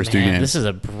 0-2 the first 2 games. This is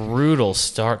a brutal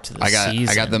start to the season.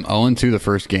 I got them 0-2 the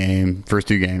first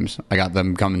 2 games. I got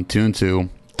them coming 2-2,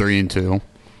 3-2.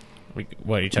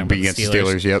 What are you talking about? Against the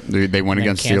Steelers? Yep, they won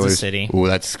against Kansas Steelers. City. Ooh,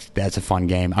 that's a fun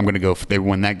game. I'm gonna go. They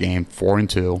win that game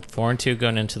 4-2. 4-2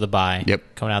 going into the bye.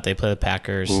 Yep. Coming out, they play the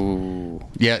Packers. Ooh,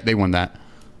 yeah, they won that.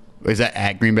 Is that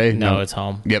at Green Bay? No, it's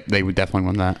home. Yep, they would definitely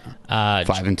win that.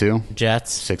 5-2.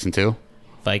 Jets. 6-2.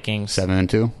 Vikings.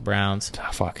 7-2. Browns.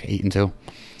 8-2.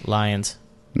 Lions.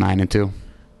 9-2.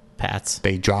 Pats.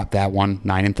 They dropped that one.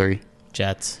 9-3.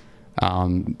 Jets.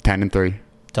 10-3.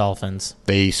 Dolphins.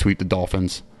 They sweep the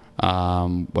Dolphins.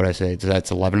 What did I say?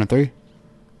 That's 11-3.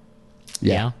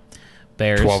 Yeah.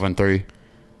 Bears. 12-3.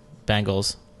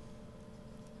 Bengals.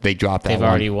 They dropped that. They've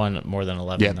already won more than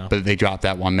 11. Yeah, though. but they dropped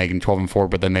that one, making 12-4.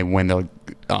 But then they win the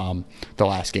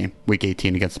last game, Week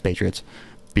 18 against the Patriots,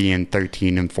 being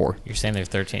 13-4. You're saying they're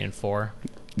 13-4.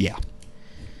 Yeah.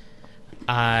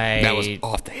 That was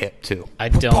off the hip too. I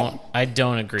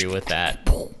don't agree with that.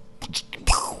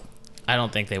 I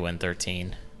don't think they win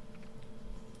 13.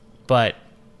 But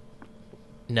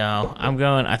no,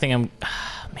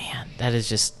 man, that is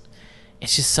just,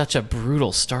 it's just such a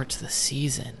brutal start to the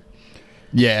season.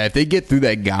 Yeah, if they get through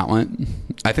that gauntlet,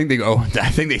 I think they go. I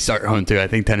think they start 0-2. I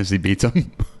think Tennessee beats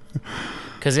them.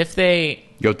 Because if they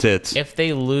go Tits, if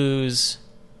they lose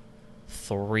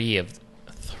three of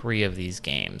these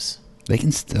games, they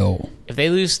can still. If they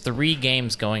lose 3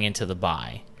 games going into the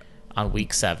bye on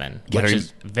week 7, which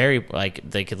is very, like,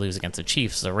 they could lose against the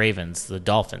Chiefs, the Ravens, the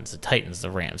Dolphins, the Titans,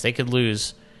 the Rams. They could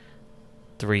lose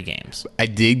 3 games. I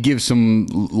did give some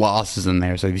losses in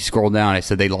there. So if you scroll down, I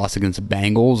said they lost against the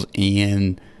Bengals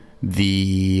and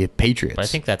the Patriots. But I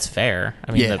think that's fair.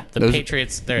 I mean, yeah, the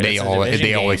Patriots, they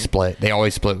always split. They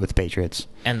always split with the Patriots.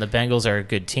 And the Bengals are a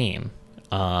good team.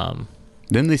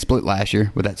 Didn't they split last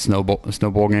year with that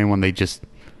snowball game when they just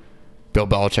Bill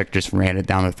Belichick just ran it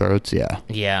down their throats? Yeah.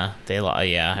 Yeah,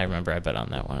 I remember I bet on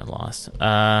that one and lost.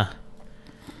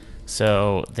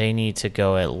 So they need to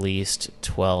go at least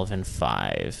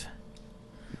 12-5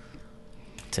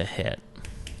 to hit.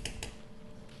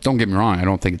 Don't get me wrong. I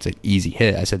don't think it's an easy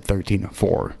hit. I said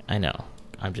 13-4. I know.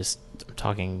 I'm just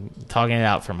talking it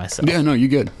out for myself. Yeah, no, you're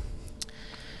good.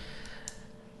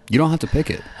 You don't have to pick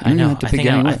it. I know. I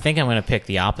think I'm going to pick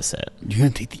the opposite. You're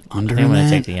going to take the under. I'm going to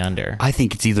take the under. I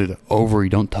think it's either the over or you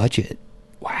don't touch it.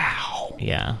 Wow.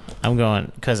 Yeah, I'm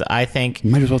going because I think you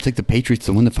might as well take the Patriots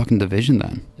to win the fucking division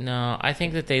then. No, I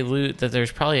think that they lose. That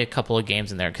there's probably a couple of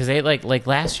games in there because they like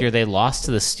last year they lost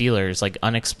to the Steelers like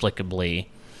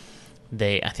inexplicably.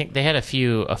 I think they had a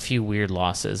few weird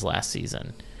losses last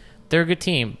season, They're a good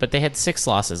team, but they had 6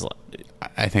 losses,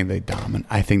 I think they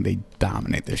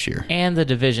dominate this year. and the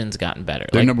division's gotten better.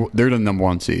 They're the number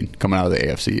 1 seed coming out of the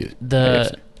AFC.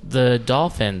 The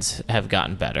Dolphins have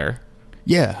gotten better.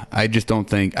 Yeah, I just don't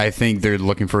think. I think they're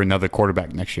looking for another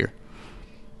quarterback next year.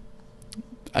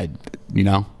 I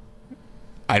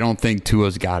don't think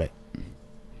Tua's got it.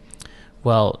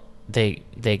 Well, they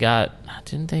got.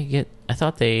 Didn't they get? I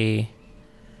thought they.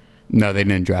 No, they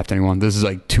didn't draft anyone. This is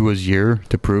like Tua's year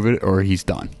to prove it, or he's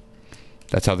done.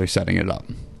 That's how they're setting it up.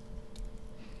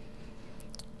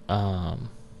 Let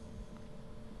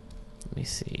me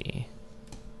see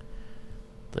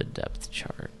the depth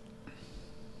chart.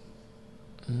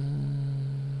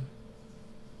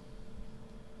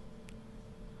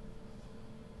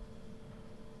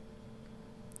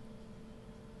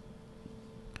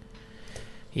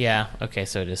 Yeah, okay,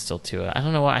 so it is still Tua. I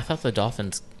don't know why. I thought the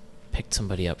Dolphins picked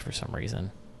somebody up for some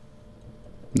reason.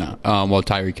 No, well,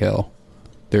 Tyreek Hill.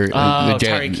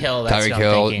 Tyreek Hill. That's what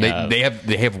I'm thinking of.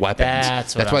 They have weapons.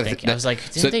 That's what I'm thinking. I was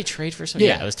like, didn't they trade for something?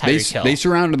 Yeah, it was Tyreek Hill. They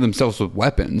surrounded themselves with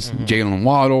weapons. Jalen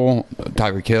Waddle,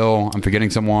 Tyreek Hill. I'm forgetting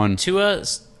someone. Tua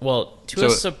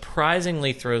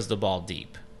surprisingly throws the ball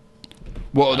deep.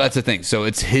 Well, that's the thing. So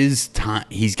it's his time.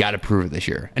 He's got to prove it this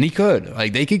year, and he could.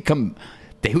 Like they could come.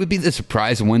 They would be the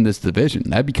surprise and win this division.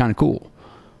 That'd be kind of cool.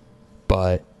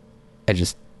 But I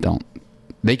just don't.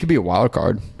 They could be a wild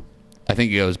card. I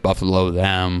think it goes Buffalo,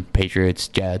 them, Patriots,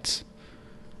 Jets.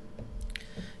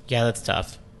 Yeah, that's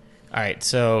tough. All right,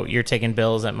 so you're taking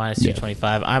Bills at minus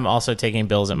 225. I'm also taking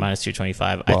Bills at minus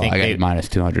 225. Well, I got minus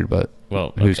 200, but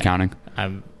who's counting?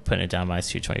 I'm putting it down minus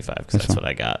 225 because that's what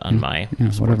I got on my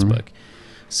sports book.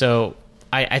 So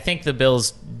I think the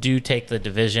Bills do take the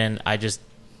division. I just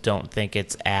don't think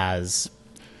it's as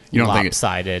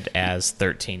lopsided as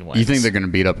 13 wins. You think they're going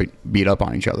to beat up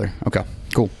on each other? Okay,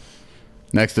 cool.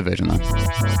 Next division, then. All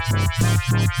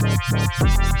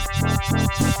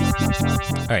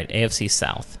right, AFC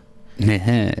South.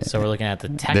 So we're looking at the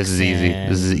Texans. This is easy.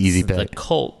 This is an easy pick. The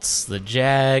Colts, the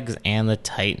Jags, and the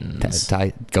Titans.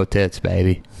 Go Tits,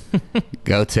 baby.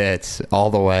 Go Tits all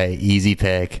the way. Easy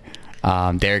pick.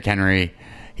 Derrick Henry,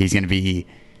 he's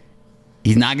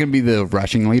not going to be the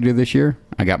rushing leader this year.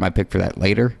 I got my pick for that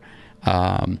later.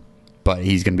 But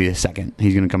he's going to be the second.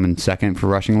 He's going to come in second for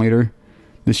rushing leader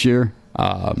this year.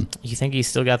 You think he's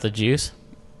still got the juice?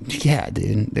 Yeah,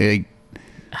 dude.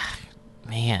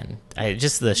 Man,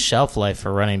 just the shelf life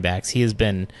for running backs. He has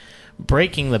been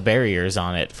breaking the barriers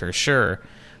on it for sure.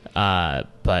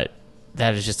 But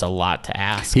that is just a lot to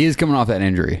ask. He is coming off that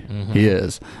injury. Mm-hmm. He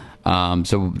is.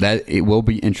 So that it will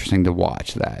be interesting to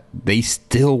watch that. They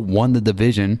still won the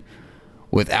division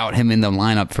without him in the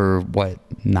lineup for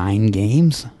 9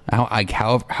 games?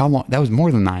 How long? That was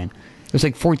more than 9. It was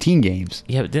like 14 games.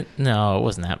 Yeah, but no, it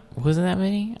wasn't that. Was it that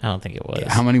many? I don't think it was.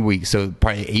 How many weeks? So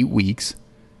probably 8 weeks.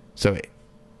 So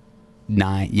 8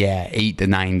 to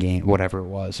 9 games, whatever it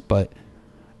was. But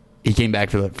he came back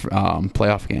for the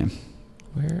playoff game.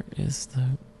 Where is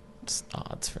the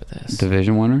odds for this?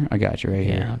 Division winner? I got you right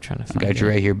here. Yeah, I'm trying to find it. I got you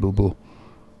right here, boo-boo.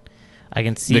 I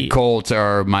can see. The Colts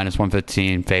are minus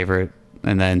 115 favorite,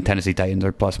 and then Tennessee Titans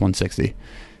are plus 160.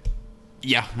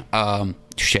 Yeah.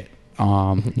 Shit.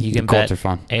 You can Colts bet are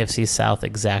fun. AFC South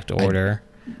exact order.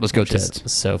 Let's go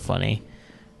Tits. So funny.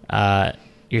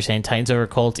 You're saying Titans over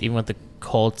Colts, even with the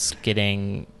Colts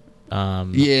getting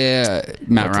Matt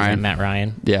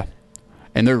Ryan. Yeah.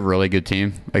 And they're a really good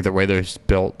team. Like the way they're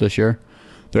built this year.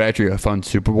 They're actually a fun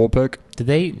Super Bowl pick. Did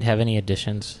they have any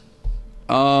additions?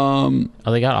 They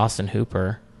got Austin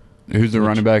Hooper. Who's the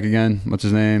running back again? What's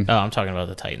his name? Oh, I'm talking about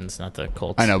the Titans, not the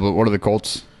Colts. I know, but what are the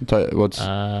Colts? What's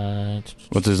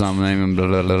his name? Blah,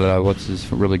 blah, blah, blah. What's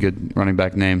his really good running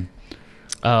back name?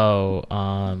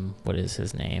 What is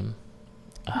his name?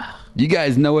 You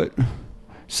guys know it.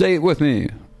 Say it with me.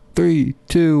 3,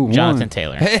 2, 1. Jonathan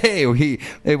Taylor. Hey,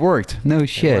 it worked. No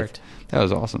shit. It worked. That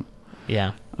was awesome.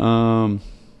 Yeah.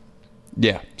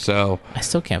 Yeah. So I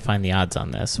still can't find the odds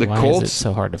on this. Why is it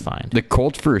so hard to find? The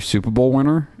Colts for a Super Bowl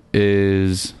winner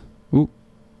is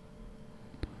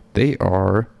they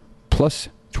are plus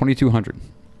 2,200.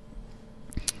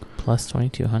 Plus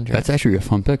 2,200. That's actually a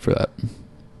fun pick for that.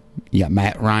 You got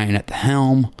Matt Ryan at the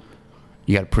helm.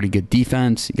 You got a pretty good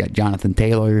defense. You got Jonathan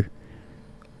Taylor.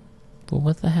 Well,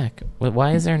 what the heck?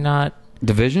 Why is there not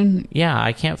division? Yeah,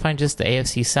 I can't find just the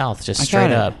AFC South, just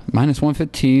straight up. Minus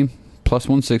 115, plus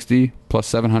 160, plus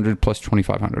 700, plus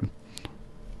 2,500.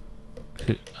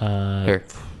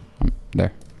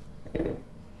 There.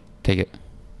 Take it.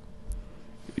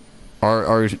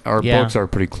 Our books are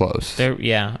pretty close.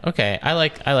 Okay. I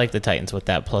like the Titans with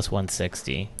that plus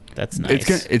 160. That's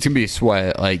nice. It's gonna be a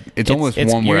sweat. Like it's almost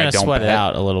one you're where I gonna don't sweat it bet.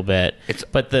 out a little bit. It's-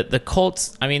 But the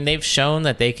Colts, I mean, they've shown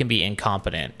that they can be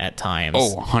incompetent at times.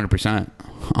 Oh, 100%.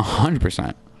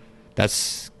 100%.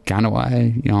 That's kind of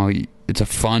why, it's a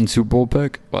fun Super Bowl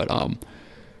pick. But I'm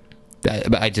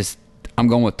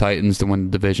going with Titans to win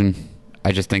the division.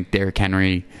 I just think Derrick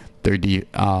Henry,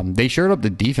 they shored up the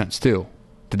defense too.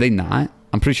 Did they not?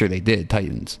 I'm pretty sure they did,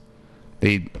 Titans.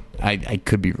 I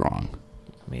could be wrong.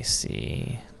 Let me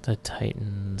see. The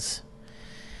Titans.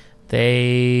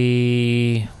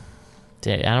 I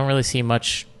don't really see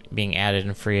much being added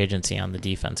in free agency on the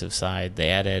defensive side. They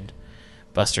added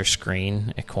Buster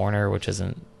Screen at corner, which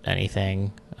isn't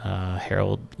anything.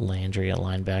 Harold Landry at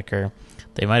linebacker.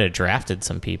 They might have drafted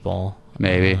some people.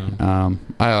 Maybe. You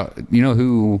know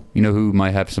who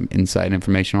might have some inside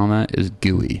information on that is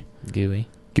Gooey. Gooey.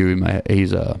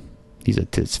 He's a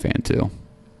Tits fan too.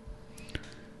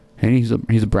 And he's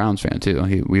a Browns fan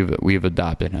too. We've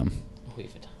adopted him.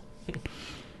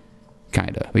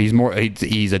 Kinda. He's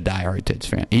a diehard Tits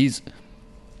fan.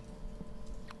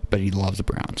 But he loves the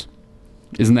Browns.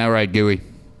 Isn't that right, Gooey?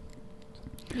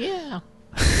 Yeah.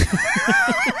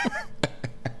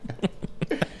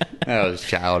 That was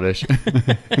childish.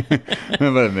 But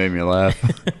it made me laugh.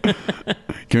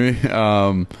 Can we?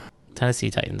 Tennessee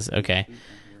Titans. Okay.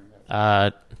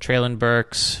 Traylon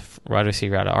Burks, wide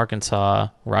receiver out of Arkansas.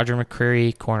 Roger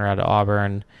McCreary, corner out of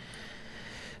Auburn.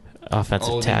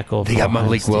 Offensive tackle. They got from Ohio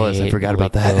Malik Willis. I State, forgot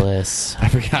about Malik that. Willis. I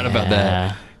forgot about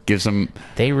that. Give some.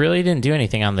 They really didn't do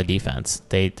anything on the defense.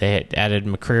 They had added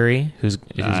McCreary, who's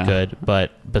good,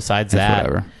 but besides that,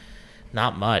 Whatever.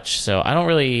 not much. So I don't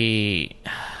really.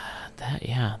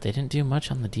 They didn't do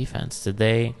much on the defense. Did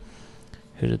they?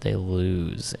 Who did they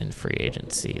lose in free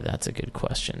agency? That's a good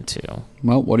question too.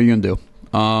 Well, what are you gonna do?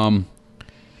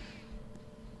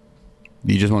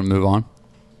 You just want to move on?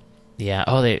 Yeah.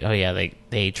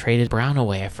 They traded Brown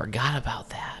away. I forgot about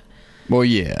that. Well,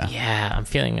 yeah. Yeah, I'm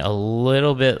feeling a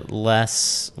little bit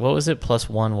less. What was it? Plus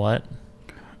one what?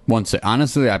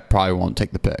 Honestly, I probably won't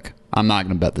take the pick. I'm not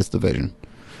going to bet this division.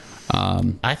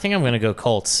 I think I'm going to go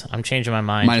Colts. I'm changing my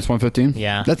mind. Minus 115?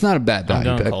 Yeah. That's not a bad value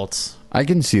I'm going pick. Colts. I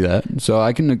can see that, so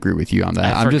I can agree with you on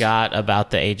that. I forgot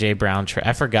about the A.J. Brown trade.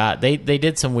 I forgot. They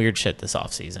did some weird shit this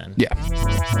offseason. Yeah.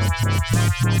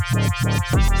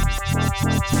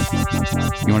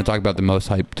 You want to talk about the most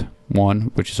hyped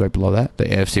one, which is right below that? The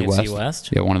AFC West?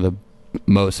 Yeah, one of the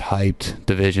most hyped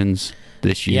divisions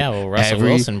this year. Yeah, well, Russell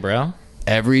Wilson, bro.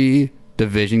 Every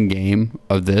division game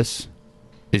of this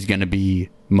is going to be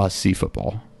must-see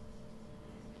football.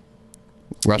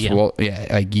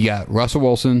 You got Russell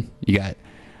Wilson, you got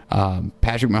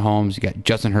Patrick Mahomes, you got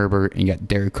Justin Herbert, and you got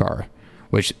Derek Carr,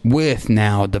 which with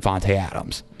now Devontae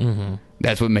Adams. Mm-hmm.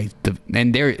 That's what makes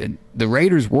the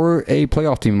Raiders were a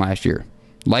playoff team last year.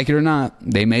 Like it or not,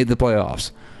 they made the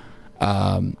playoffs.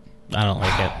 I don't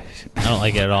like it. I don't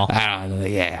like it at all. I don't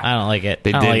like it.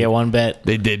 I don't like it one bit.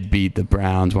 They did beat the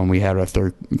Browns when we had our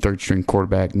third string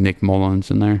quarterback Nick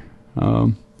Mullins in there.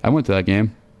 I went to that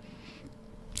game.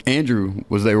 Andrew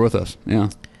was there with us. Yeah.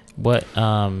 What?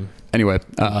 Anyway,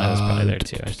 I was probably there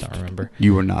too. I just don't remember.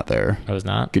 You were not there. I was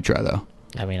not. Good try though.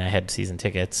 I mean, I had season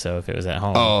tickets, so if it was at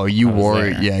home. Oh, you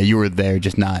were. There. Yeah, you were there,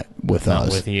 just not with us.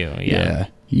 Not with you. Yeah.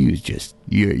 You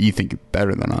think you're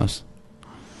better than us.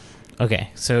 Okay,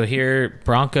 so here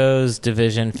Broncos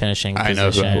division finishing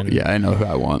position. I know who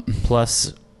I want.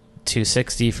 Plus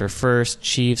 260 for first,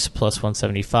 Chiefs plus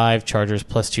 175, Chargers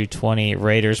plus 220,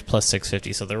 Raiders plus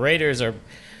 650. So the Raiders are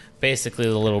basically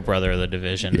the little brother of the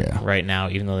division right now,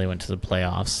 even though they went to the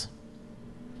playoffs.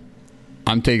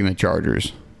 I'm taking the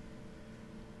Chargers.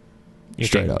 You're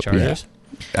straight taking up, Chargers? Yeah.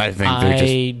 I think they're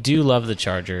I do love the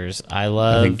Chargers. I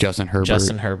think Justin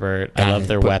Herbert. I love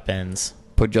their weapons.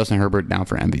 Put Justin Herbert down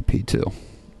for MVP too.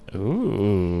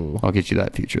 Ooh. I'll get you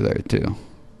that future there too.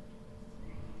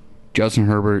 Justin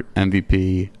Herbert,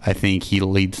 MVP. I think he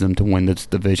leads them to win this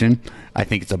division. I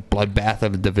think it's a bloodbath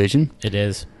of a division. It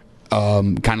is.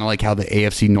 Kind of like how the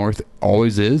AFC North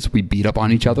always is. We beat up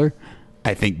on each other.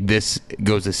 I think this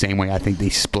goes the same way. I think they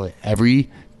split. Every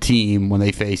team, when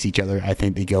they face each other, I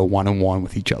think they go 1-1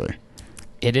 with each other.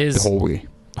 It is the whole way.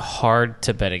 Hard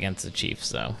to bet against the Chiefs,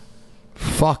 though.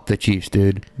 Fuck the Chiefs,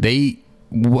 dude.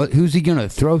 Who's he going to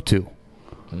throw to?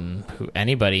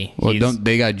 Anybody. Well,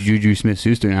 they got Juju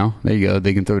Smith-Schuster now. There you go.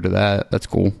 They can throw to that. That's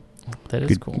cool. That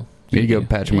is cool. There you go,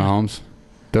 Patrick Mahomes.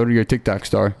 Throw to your TikTok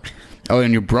star. Oh,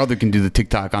 and your brother can do the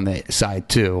TikTok on the side,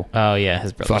 too. Oh, yeah.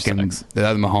 His brother sucks. The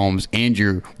other Mahomes. And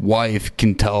your wife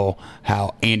can tell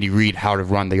Andy Reid how to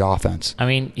run the offense. I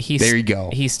mean, there you go.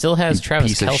 He still has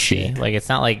Travis piece of Kelce. shit. Like, it's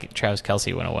not like Travis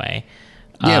Kelce went away.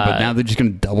 Yeah, but now they're just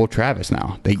going to double Travis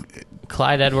now.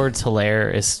 Clyde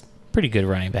Edwards-Helaire is pretty good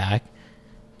running back.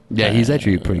 Yeah, he's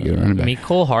actually a pretty good running back.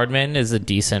 Mecole Hardman is a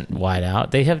decent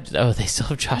wideout. They still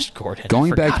have Josh Gordon.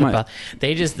 Going back to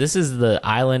this is the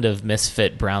island of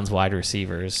misfit Browns wide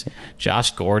receivers.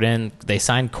 Josh Gordon, they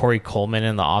signed Corey Coleman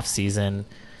in the offseason.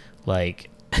 Like,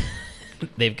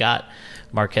 they've got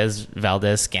Marquez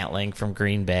Valdez-Scantling from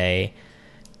Green Bay,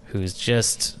 who's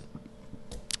just...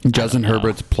 Justin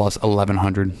Herbert's plus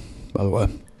 1,100, by the way,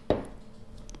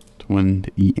 to win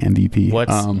the MVP.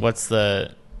 What's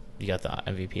the... You got the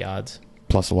MVP odds?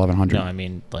 Plus 1,100. No, I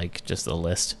mean, like, just the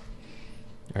list.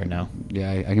 Or no?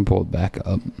 Yeah, I can pull it back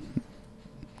up.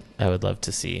 I would love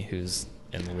to see who's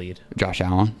in the lead. Josh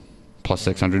Allen, plus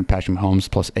 600. Patrick Mahomes,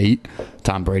 plus 8.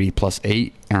 Tom Brady, plus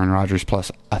 8. Aaron Rodgers,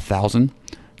 plus 1,000.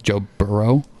 Joe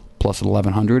Burrow, plus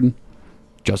 1,100.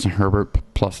 Justin Herbert,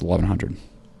 plus 1,100.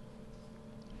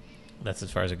 That's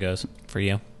as far as it goes for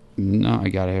you? No, I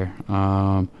got it here.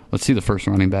 Let's see the first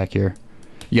running back here.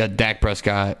 You got Dak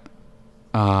Prescott,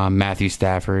 Matthew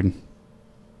Stafford.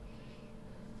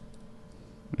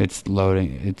 It's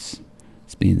loading. It's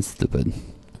being stupid.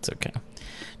 It's okay.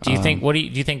 Do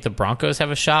you think the Broncos have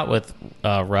a shot with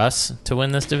Russ to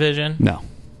win this division? No.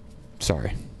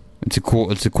 Sorry. It's a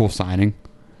cool signing.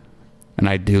 And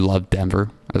I do love Denver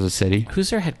as a city.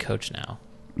 Who's their head coach now?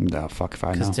 No, fuck if I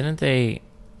know. Because didn't they...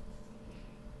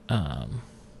 do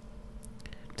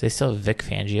they still have Vic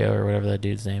Fangio or whatever that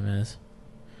dude's name is?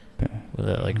 With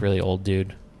that, like, really old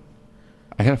dude.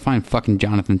 I gotta find fucking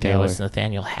Jonathan Taylor. Yeah, it was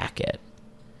Nathaniel Hackett.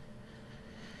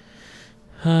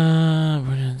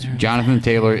 Jonathan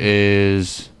Taylor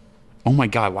is... Oh my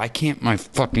god, why can't my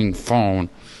fucking phone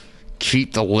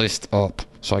keep the list up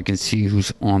so I can see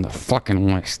who's on the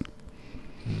fucking list?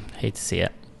 Hate to see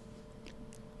it.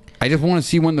 I just want to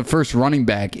see when the first running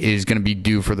back is going to be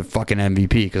due for the fucking MVP,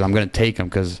 because I'm going to take him,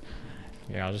 because...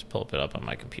 Yeah, I'll just pull it up on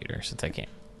my computer since I can't.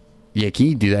 Yeah, can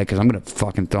you do that? Because I'm going to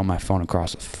fucking throw my phone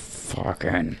across the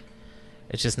fucking...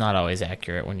 It's just not always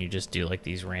accurate when you just do, like,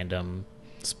 these random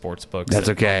sports books. That's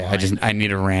okay. I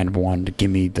need a random one to give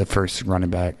me the first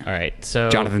running back. All right, so...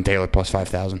 Jonathan Taylor plus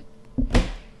 5,000.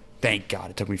 Thank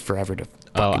God. It took me forever to...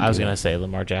 I was going to say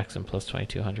Lamar Jackson plus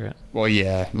 2,200. Well,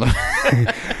 yeah.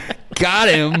 Got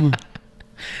him.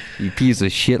 You piece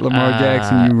of shit, Lamar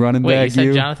Jackson. You running wait, back.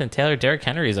 You said Jonathan Taylor. Derrick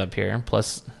Henry's up here,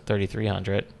 plus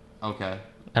 3,300. Okay.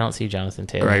 I don't see Jonathan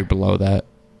Taylor. Right below that.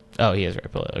 Oh, he is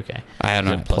right below it. Okay. I had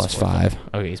him plus 5.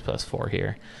 Okay, he's plus 4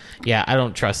 here. Yeah, I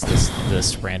don't trust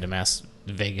this random ass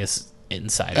Vegas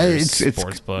insiders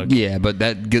sports book. Yeah, but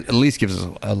that at least gives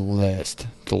us a list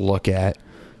to look at.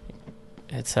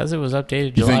 It says it was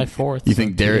updated July 4th. You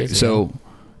think Derrick... So,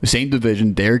 same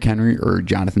division, Derrick Henry or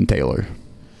Jonathan Taylor?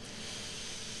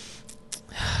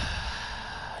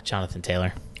 Jonathan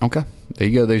Taylor. Okay. There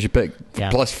you go. There's your pick. Yeah.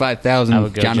 Plus 5,000, I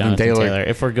would go Jonathan Taylor.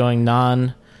 If we're going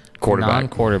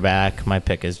non-quarterback, my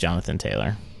pick is Jonathan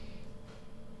Taylor.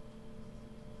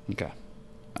 Okay.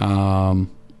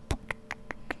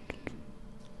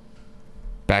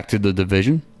 Back to the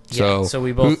division. Yeah, so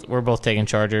we're both taking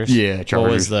Chargers. Yeah,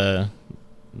 Chargers. What was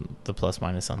the plus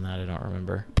minus on that? I don't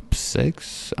remember.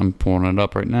 6. I'm pulling it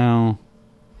up right now.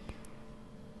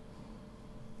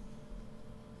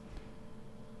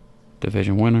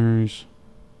 Division winners.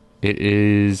 It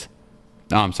is...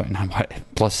 Oh, I'm sorry.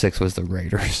 Plus 6 was the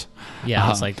Raiders. Yeah,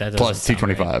 it's like that. Plus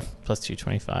 225. Right. Plus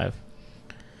 225.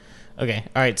 Okay.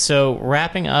 All right. So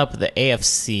wrapping up the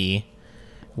AFC,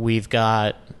 we've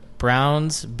got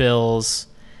Browns, Bills.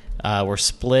 We're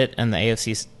split in the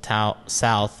AFC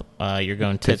South. You're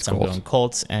going Tits, I'm going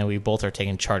Colts, and we both are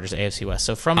taking Chargers AFC West.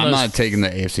 So I'm not taking the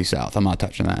AFC South. I'm not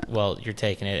touching that. Well, you're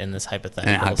taking it in this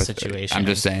hypothetical situation. I'm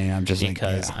just saying.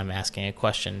 Because I'm asking a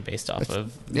question based off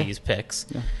of these picks.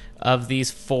 Yeah. Of these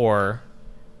 4,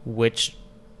 which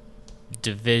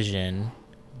division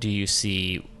do you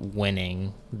see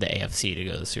winning the AFC to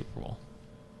go to the Super Bowl?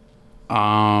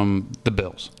 The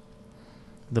Bills.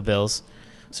 The Bills.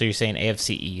 So you're saying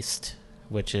AFC East,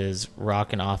 which is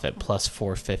rocking off at plus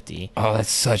 450. Oh,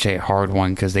 that's such a hard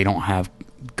one because they don't have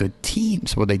good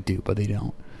teams. Well, they do, but they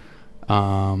don't.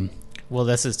 Well,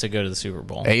 this is to go to the Super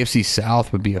Bowl. AFC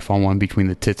South would be a fun one between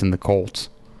the Tits and the Colts.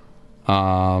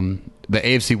 The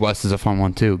AFC West is a fun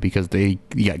one too because you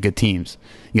got good teams.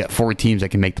 You got 4 teams that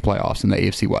can make the playoffs in the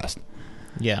AFC West.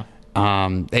 Yeah.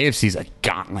 AFC is a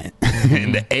gauntlet.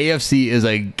 And the AFC is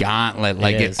a gauntlet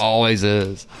like it always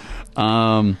is.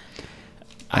 Anyway.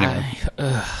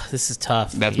 This is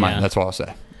tough. That's mine. That's what I'll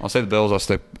say. I'll say the Bills.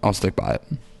 I'll stick by it.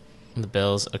 The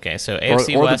Bills. Okay, so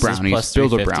AFC West is plus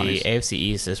 350. AFC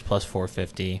East is plus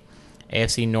 450.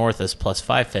 AFC North is plus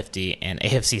 550, and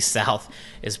AFC South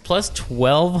is plus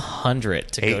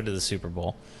 1,200 to go to the Super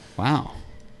Bowl. Wow.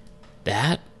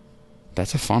 That's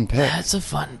a fun pick. That's a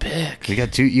fun pick. You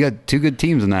got two good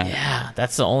teams in that. Yeah,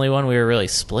 that's the only one we were really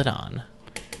split on.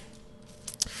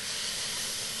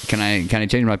 Can I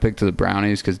change my pick to the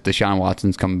Brownies because Deshaun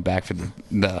Watson's coming back for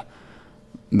the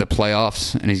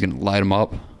playoffs and he's gonna light them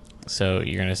up. So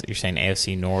you're saying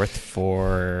AFC North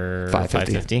for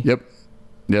 550?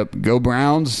 Yep. Go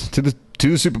Browns to the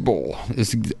Super Bowl.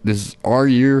 This is our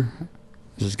year.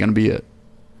 This is gonna be it.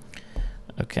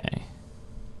 Okay.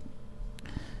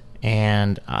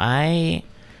 And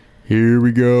Here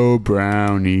we go,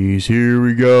 Brownies. Here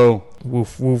we go.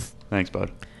 Woof woof. Thanks,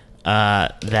 bud.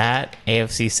 That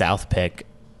AFC South pick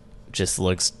just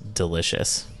looks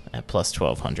delicious at plus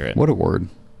 1,200. What a word.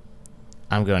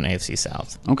 I'm going AFC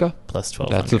South. Okay. Plus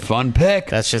 1,200. That's a fun pick.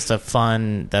 That's just a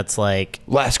fun, that's like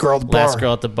Last girl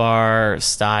at the bar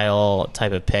style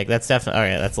type of pick. That's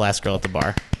definitely, that's last girl at the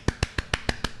bar.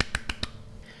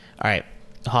 All right,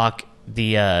 Hawk,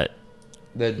 the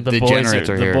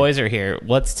boys are here.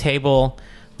 Let's table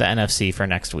the NFC for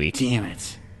next week. Damn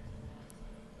it.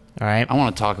 All right. I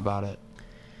want to talk about it.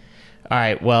 All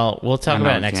right. Well, we'll talk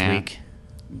about it next week.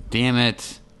 Damn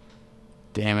it.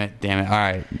 All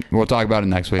right. We'll talk about it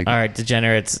next week. All right,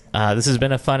 degenerates. This has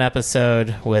been a fun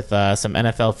episode with some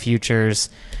NFL futures,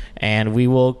 and we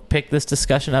will pick this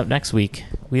discussion up next week.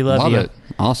 We love you. Love it.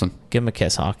 Awesome. Give him a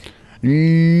kiss, Hawk.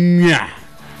 Yeah.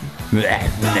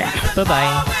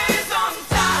 Bye-bye.